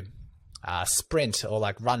to sprint or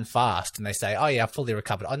like run fast and they say, oh yeah, I've fully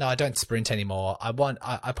recovered. Oh no, I don't sprint anymore.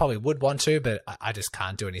 I probably would want to, but I just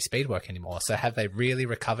can't do any speed work anymore. So have they really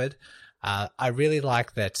recovered? I really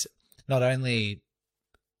like that. Not only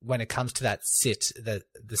when it comes to that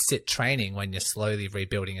the sit training, when you're slowly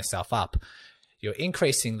rebuilding yourself up, you're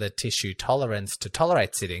increasing the tissue tolerance to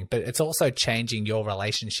tolerate sitting, but it's also changing your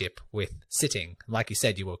relationship with sitting. Like you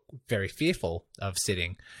said, you were very fearful of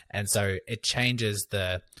sitting. And so it changes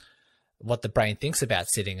what the brain thinks about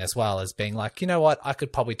sitting, as well as being like, you know what, I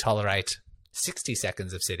could probably tolerate 60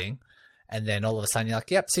 seconds of sitting. And then all of a sudden you're like,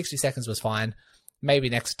 yep, 60 seconds was fine. Maybe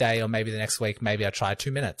next day, or maybe the next week, maybe I'll try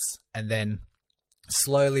 2 minutes. And then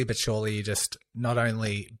slowly but surely, you're just not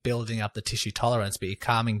only building up the tissue tolerance, but you're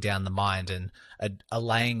calming down the mind and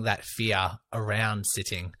allaying that fear around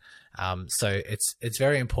sitting. So it's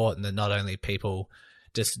very important that not only people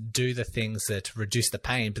just do the things that reduce the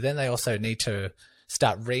pain, but then they also need to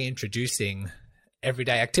start reintroducing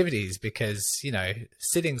everyday activities, because,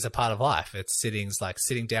 sitting's a part of life. Sitting's like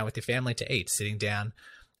sitting down with your family to eat, sitting down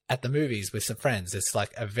at the movies with some friends. It's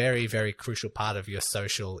like a very, very crucial part of your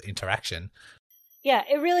social interaction. Yeah,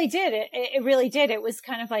 it really did. It really did. It was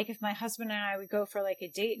kind of like, if my husband and I would go for like a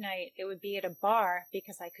date night, it would be at a bar,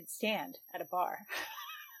 because I could stand at a bar.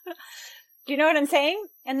 Do you know what I'm saying?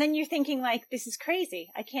 And then you're thinking like, this is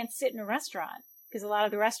crazy. I can't sit in a restaurant, because a lot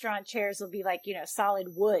of the restaurant chairs will be like, solid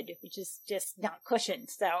wood, which is just not cushioned.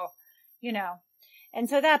 So, and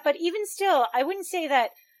so but even still, I wouldn't say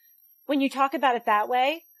that when you talk about it that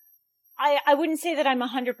way, I wouldn't say that I'm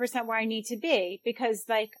 100% where I need to be, because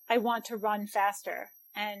like, I want to run faster,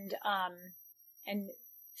 and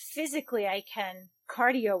physically I can,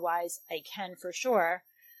 cardio wise, I can for sure,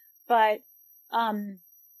 but,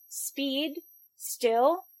 speed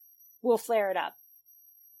still will flare it up.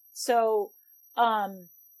 So,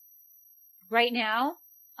 right now,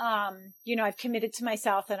 I've committed to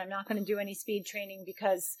myself that I'm not going to do any speed training,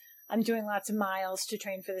 because I'm doing lots of miles to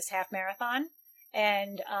train for this half marathon.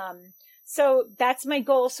 And, so that's my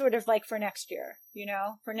goal sort of like for next year,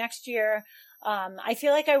 for next year. I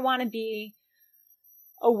feel like I want to be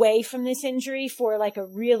away from this injury for like a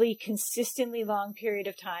really consistently long period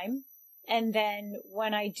of time. And then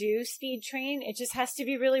when I do speed train, it just has to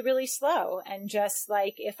be really, really slow. And just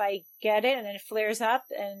like, if I get it and then it flares up,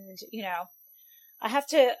 and, I have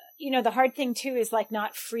to, the hard thing too is like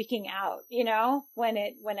not freaking out, when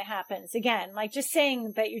it happens. Again, like just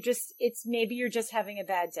saying that maybe you're just having a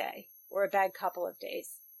bad day or a bad couple of days,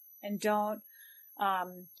 and don't,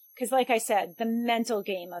 because like I said, the mental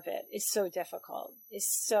game of it is so difficult.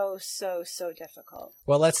 It's so, so, so difficult.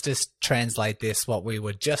 Well, let's just translate this, what we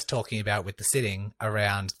were just talking about with the sitting,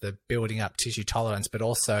 around the building up tissue tolerance, but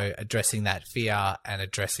also addressing that fear and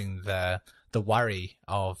addressing the worry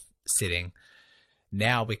of sitting.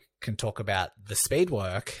 now we can talk about the speed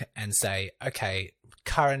work and say, okay,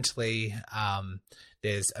 currently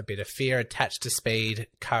there's a bit of fear attached to speed.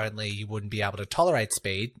 Currently, you wouldn't be able to tolerate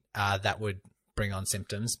speed. That would bring on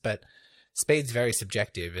symptoms, but speed's very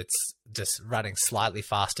subjective. It's just running slightly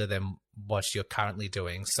faster than what you're currently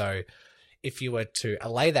doing. So if you were to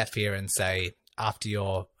allay that fear and say, after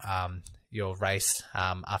your race,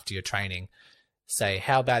 after your training, say,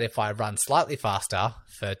 how about if I run slightly faster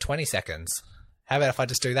for 20 seconds? How about if I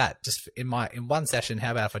just do that? Just in one session,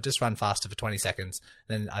 how about if I just run faster for 20 seconds,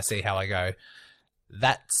 then I see how I go?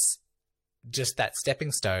 That's just that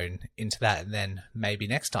stepping stone into that. And then maybe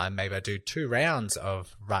next time, maybe I do 2 rounds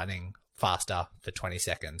of running faster for 20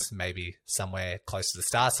 seconds, maybe somewhere close to the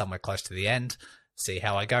start, somewhere close to the end, see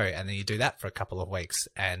how I go. And then you do that for a couple of weeks.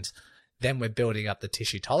 And then we're building up the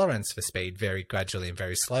tissue tolerance for speed very gradually and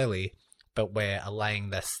very slowly, but we're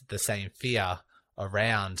allaying the same fear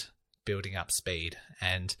around building up speed.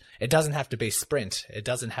 And it doesn't have to be sprint. It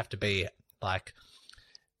doesn't have to be like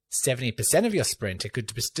 70% of your sprint. It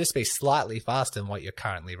could just be slightly faster than what you're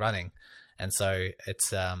currently running. And so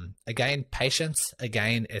it's, again, patience.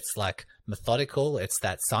 Again, it's like methodical. It's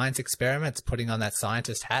that science experiment. It's putting on that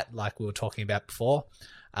scientist hat like we were talking about before.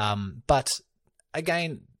 But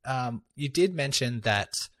again, you did mention that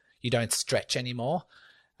you don't stretch anymore.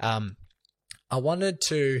 I wanted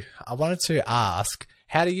to ask,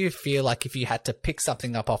 how do you feel like if you had to pick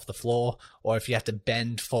something up off the floor, or if you had to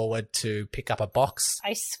bend forward to pick up a box?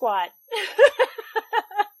 I squat.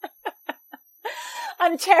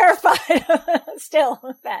 I'm terrified still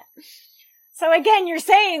of that. So again, you're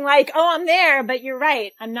saying like, oh, I'm there, but you're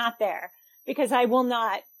right. I'm not there because I will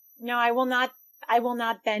not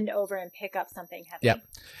bend over and pick up something heavy. Yep.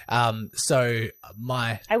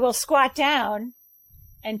 I will squat down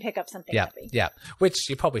and pick up something heavy. Yeah, which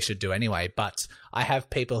you probably should do anyway. But I have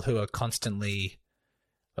people who are constantly,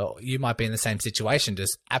 well, you might be in the same situation,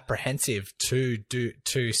 just apprehensive to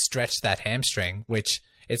stretch that hamstring, which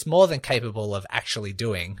it's more than capable of actually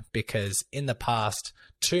doing, because in the past,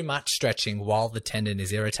 too much stretching while the tendon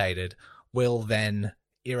is irritated will then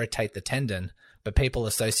irritate the tendon. But people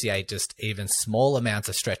associate just even small amounts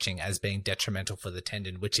of stretching as being detrimental for the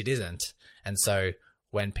tendon, which it isn't. And so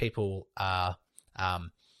when people are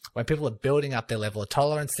building up their level of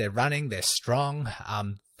tolerance, they're running, they're strong,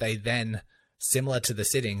 they then, similar to the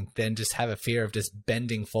sitting, then just have a fear of just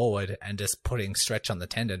bending forward and just putting stretch on the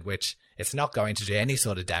tendon, which it's not going to do any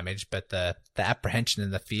sort of damage, but the apprehension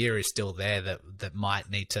and the fear is still there that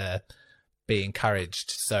might need to be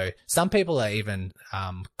encouraged. So some people are even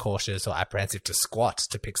cautious or apprehensive to squat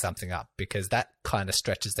to pick something up, because that kind of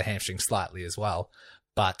stretches the hamstring slightly as well.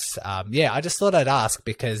 But I just thought I'd ask,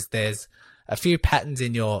 because there's a few patterns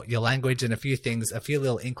in your language and a few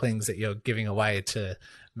little inklings that you're giving away to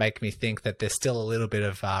make me think that there's still a little bit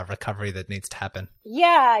of recovery that needs to happen.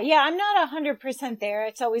 Yeah. I'm not 100% there.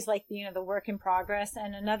 It's always like, the work in progress.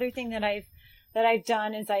 And another thing that I've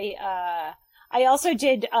done is I also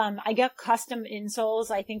did, I got custom insoles.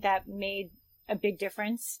 I think that made a big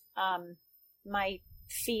difference. My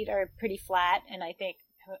feet are pretty flat, and I think,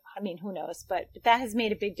 who knows, but that has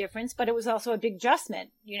made a big difference. But it was also a big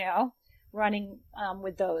adjustment, running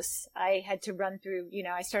with those. I had to run through,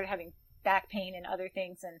 I started having back pain and other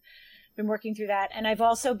things, and been working through that. And I've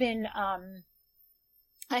also been,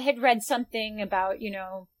 I had read something about,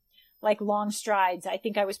 like long strides. I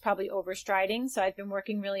think I was probably overstriding. So I've been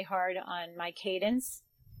working really hard on my cadence.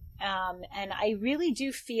 And I really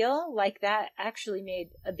do feel like that actually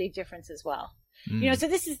made a big difference as well. So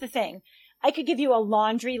this is the thing. I could give you a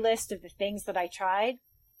laundry list of the things that I tried.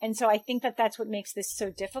 And so I think that that's what makes this so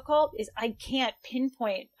difficult, is I can't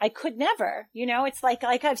pinpoint. I could never, it's like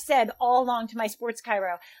I've said all along to my sports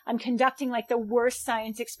chiro, I'm conducting like the worst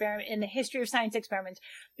science experiment in the history of science experiments,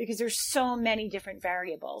 because there's so many different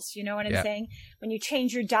variables. You know what I'm saying? When you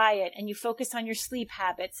change your diet and you focus on your sleep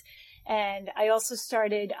habits. And I also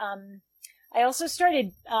started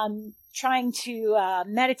trying to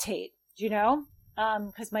meditate,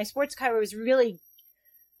 because my sports chiro was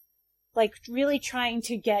really trying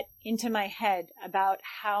to get into my head about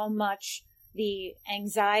how much the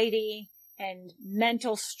anxiety and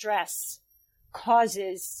mental stress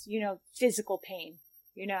causes, physical pain,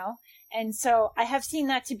 and so I have seen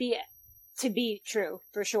that to be true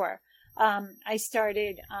for sure. I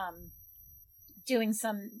started, doing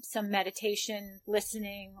some meditation,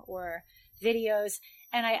 listening, or videos,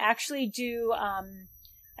 and I actually do,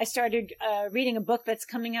 I started reading a book that's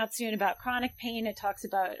coming out soon about chronic pain. It talks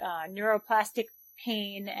about neuroplastic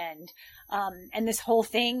pain and this whole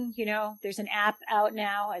thing. There's an app out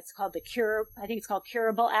now. It's called I think it's called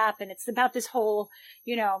Curable app, and it's about this whole,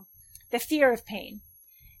 the fear of pain,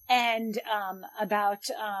 and about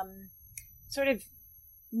sort of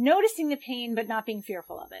noticing the pain but not being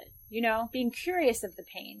fearful of it, being curious of the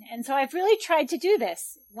pain. And so I've really tried to do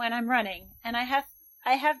this when I'm running, and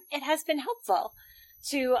it has been helpful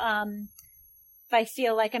to if I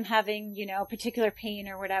feel like I'm having particular pain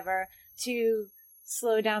or whatever, to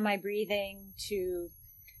slow down my breathing, to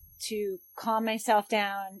calm myself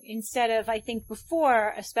down, instead of, I think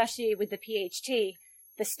before, especially with the PHT,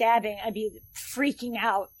 the stabbing, I'd be freaking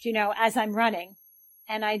out, as I'm running,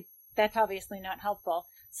 and that's obviously not helpful.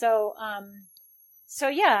 So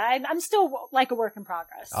yeah, I'm still like a work in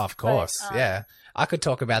progress. Of course. Yeah. I could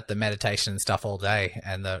talk about the meditation stuff all day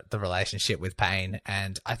and the relationship with pain.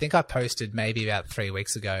 And I think I posted maybe about 3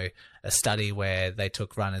 weeks ago a study where they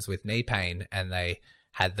took runners with knee pain and they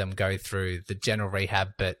had them go through the general rehab,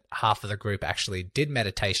 but half of the group actually did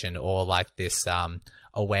meditation or like this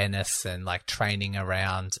awareness and like training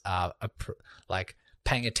around like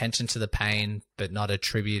paying attention to the pain, but not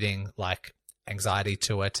attributing like anxiety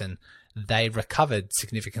to it. And they recovered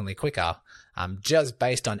significantly quicker just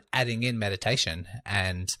based on adding in meditation.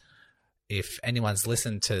 And if anyone's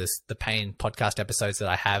listened to the pain podcast episodes that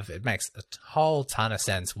I have, it makes a whole ton of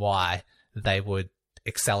sense why they would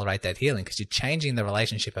accelerate that healing, because you're changing the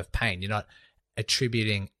relationship of pain. You're not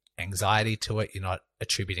attributing anxiety to it. You're not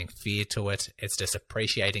attributing fear to it. It's just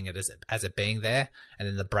appreciating it as it being there. And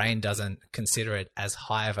then the brain doesn't consider it as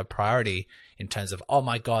high of a priority in terms of, oh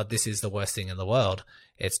my God, this is the worst thing in the world.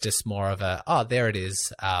 It's just more of a, oh, there it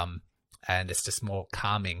is. And it's just more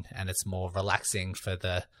calming and it's more relaxing for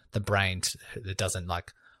the brain that doesn't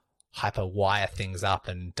like hyper wire things up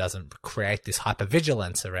and doesn't create this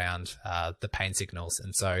hypervigilance around the pain signals.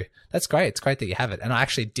 And so that's great. It's great that you have it. And I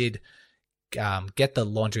actually did get the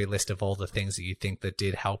laundry list of all the things that you think that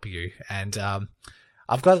did help you. And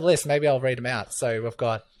I've got a list. Maybe I'll read them out. So we've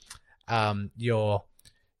got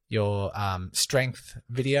your strength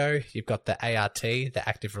video. You've got the ART, the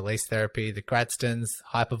active release therapy, the Gradstones,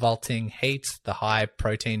 hypervolting, heat, the high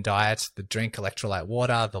protein diet, the drink electrolyte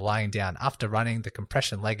water, the lying down after running, the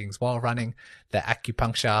compression leggings while running, the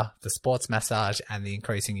acupuncture, the sports massage, and the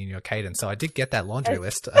increasing in your cadence. So I did get that laundry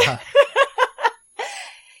list.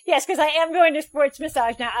 Yes, because I am going to sports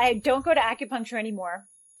massage now. I don't go to acupuncture anymore,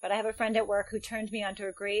 but I have a friend at work who turned me onto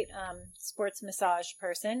a great sports massage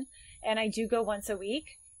person, and I do go once a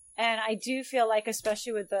week. And I do feel like,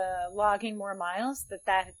 especially with the logging more miles,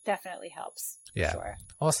 that definitely helps. Yeah, sure.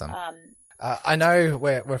 Awesome. I know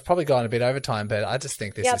we've probably gone a bit over time, but I just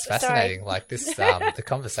think this is fascinating. Sorry. Like this, the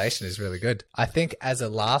conversation is really good. I think as a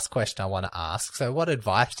last question I want to ask, so what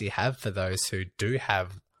advice do you have for those who do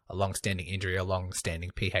have a long-standing injury or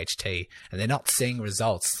long-standing PHT and they're not seeing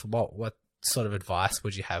results? What sort of advice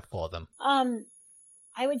would you have for them?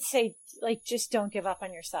 I would say, like, just don't give up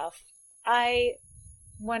on yourself.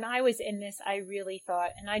 When I was in this, I really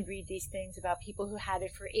thought, and I'd read these things about people who had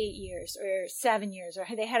it for 8 years or 7 years, or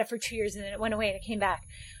they had it for 2 years and then it went away and it came back.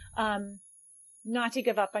 Not to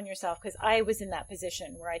give up on yourself, because I was in that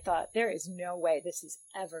position where I thought, there is no way this is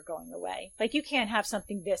ever going away. Like, you can't have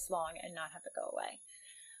something this long and not have it go away.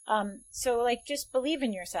 So like, just believe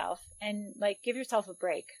in yourself and like, give yourself a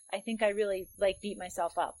break. I think I really like beat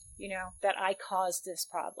myself up, that I caused this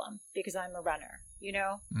problem because I'm a runner,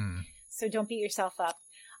 So don't beat yourself up.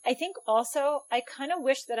 I think also, I kind of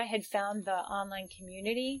wish that I had found the online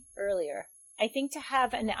community earlier. I think to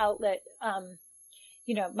have an outlet,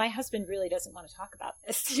 my husband really doesn't want to talk about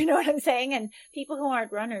this. You know what I'm saying? And people who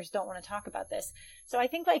aren't runners don't want to talk about this. So I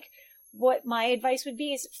think like what my advice would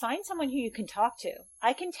be is find someone who you can talk to.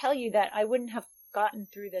 I can tell you that I wouldn't have gotten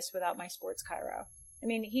through this without my sports chiro. I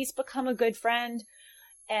mean, he's become a good friend,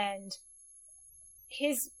 and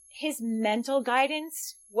his mental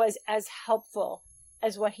guidance was as helpful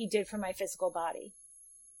as what he did for my physical body.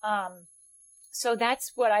 So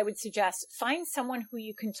that's what I would suggest. Find someone who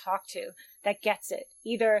you can talk to that gets it.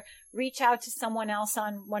 Either reach out to someone else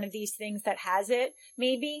on one of these things that has it,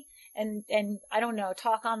 maybe, and I don't know,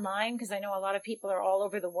 talk online, because I know a lot of people are all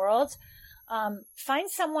over the world. Find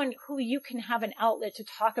someone who you can have an outlet to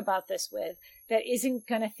talk about this with that isn't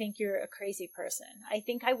going to think you're a crazy person. I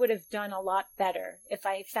think I would have done a lot better if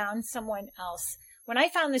I found someone else. When I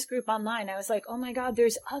found this group online, I was like, oh my God,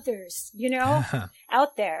 there's others,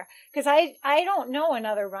 out there. Because I don't know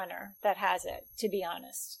another runner that has it, to be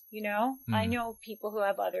honest. I know people who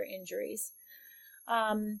have other injuries.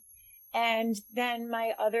 And then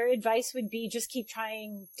my other advice would be just keep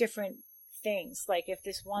trying different things. Like if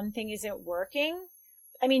this one thing isn't working,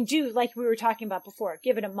 do like we were talking about before,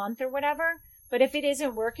 give it a month or whatever. But if it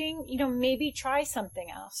isn't working, maybe try something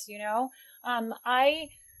else,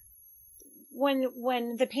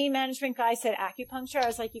 when the pain management guy said acupuncture, I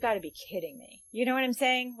was like, you got to be kidding me. You know what I'm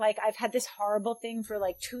saying? Like, I've had this horrible thing for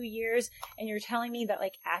like 2 years, and you're telling me that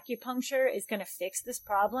like acupuncture is going to fix this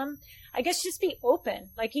problem. I guess just be open,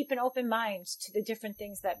 like keep an open mind to the different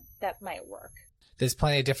things that might work. There's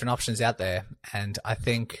plenty of different options out there. And I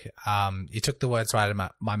think you took the words right out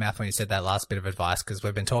of my mouth when you said that last bit of advice, because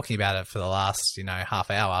we've been talking about it for the last,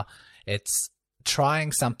 half hour. It's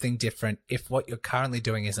trying something different if what you're currently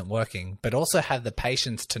doing isn't working, but also have the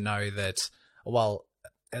patience to know that, well,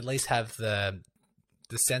 at least have the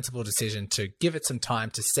sensible decision to give it some time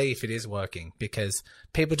to see if it is working, because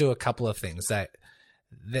people do a couple of things.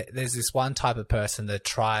 There's this one type of person that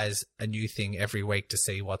tries a new thing every week to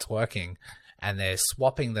see what's working, and they're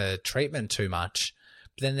swapping the treatment too much.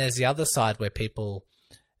 But then there's the other side where people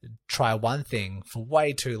try one thing for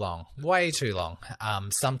way too long.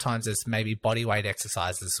 Sometimes it's maybe body weight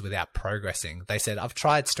exercises without progressing. They said, I've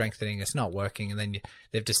tried strengthening, it's not working. And then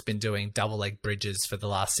they've just been doing double leg bridges for the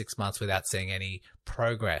last 6 months without seeing any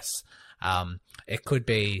progress. It could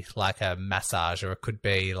be like a massage, or it could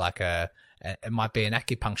be like it might be an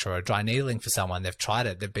acupuncture or a dry needling for someone. They've tried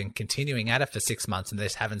it. They've been continuing at it for 6 months and they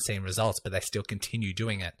just haven't seen results, but they still continue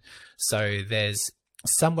doing it. So there's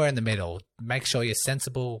somewhere in the middle. Make sure you're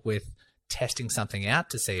sensible with testing something out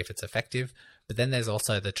to see if it's effective. But then there's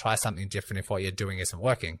also the try something different if what you're doing isn't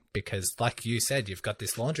working. Because like you said, you've got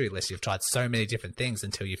this laundry list. You've tried so many different things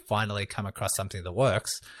until you finally come across something that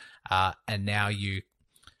works. And now you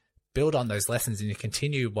build on those lessons and you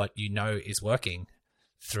continue what you know is working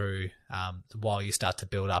through while you start to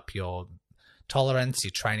build up your tolerance.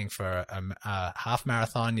 You're training for a half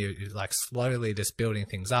marathon. You're like slowly just building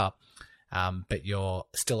things up. But you're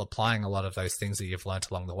still applying a lot of those things that you've learned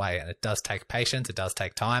along the way. And it does take patience, it does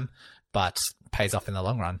take time, but pays off in the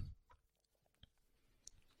long run.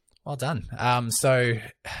 Well done. So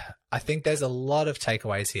I think there's a lot of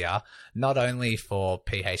takeaways here, not only for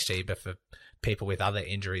PHT, but for people with other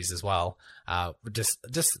injuries as well. Just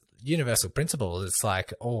universal principles. It's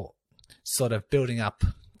like all sort of building up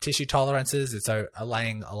tissue tolerances. It's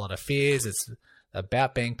allaying a lot of fears. It's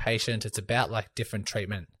about being patient. It's about like different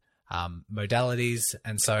treatment modalities.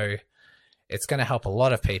 And so it's going to help a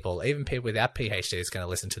lot of people. Even people without PHT is going to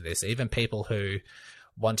listen to this. Even people who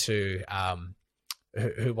want to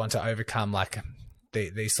overcome like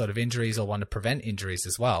these sort of injuries or want to prevent injuries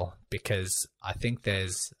as well. Because I think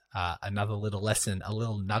there's another little lesson, a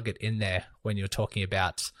little nugget in there when you're talking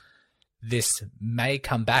about this may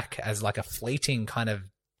come back as like a fleeting kind of,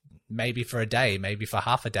 maybe for a day, maybe for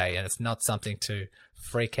half a day. And it's not something to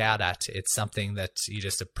freak out at. It's something that you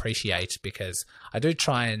just appreciate, because I do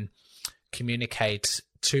try and communicate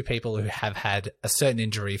to people who have had a certain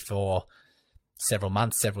injury for several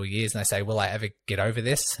months, several years. And they say, will I ever get over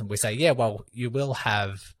this? And we say, yeah, well, you will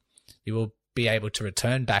be able to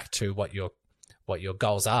return back to what your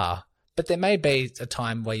goals are. But there may be a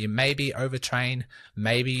time where you maybe overtrain.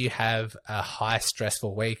 Maybe you have a high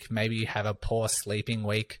stressful week. Maybe you have a poor sleeping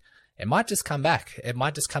week. It might just come back.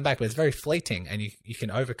 But it's very fleeting, and you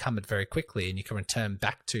can overcome it very quickly, and you can return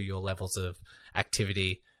back to your levels of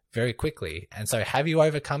activity very quickly. And so have you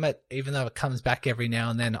overcome it, even though it comes back every now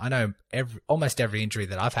and then? I know almost every injury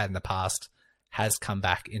that I've had in the past has come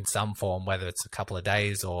back in some form, whether it's a couple of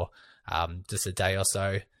days or just a day or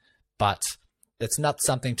so. But it's not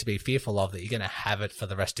something to be fearful of, that you're going to have it for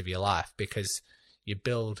the rest of your life, because you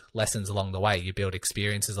build lessons along the way, you build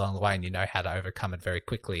experiences along the way, and you know how to overcome it very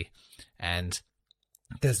quickly. And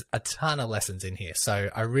there's a ton of lessons in here. So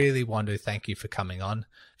I really want to thank you for coming on,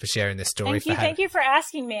 for sharing this story. Thank you for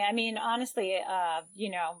asking me. I mean, honestly,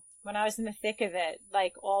 when I was in the thick of it,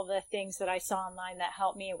 like all the things that I saw online that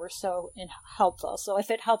helped me were so helpful. So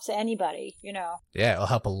if it helps anybody, Yeah, it'll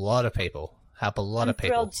help a lot of people. I'm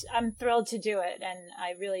thrilled to do it. And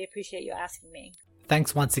I really appreciate you asking me.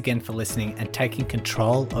 Thanks once again for listening and taking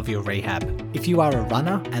control of your rehab. If you are a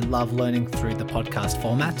runner and love learning through the podcast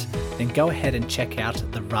format, then go ahead and check out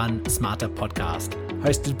the Run Smarter podcast,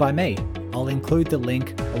 hosted by me. I'll include the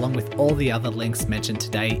link along with all the other links mentioned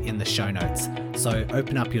today in the show notes. So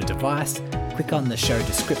open up your device, click on the show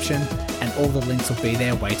description, and all the links will be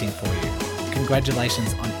there waiting for you.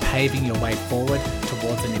 Congratulations on paving your way forward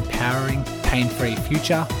towards an empowering, pain-free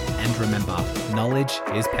future. And remember, knowledge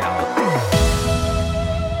is power.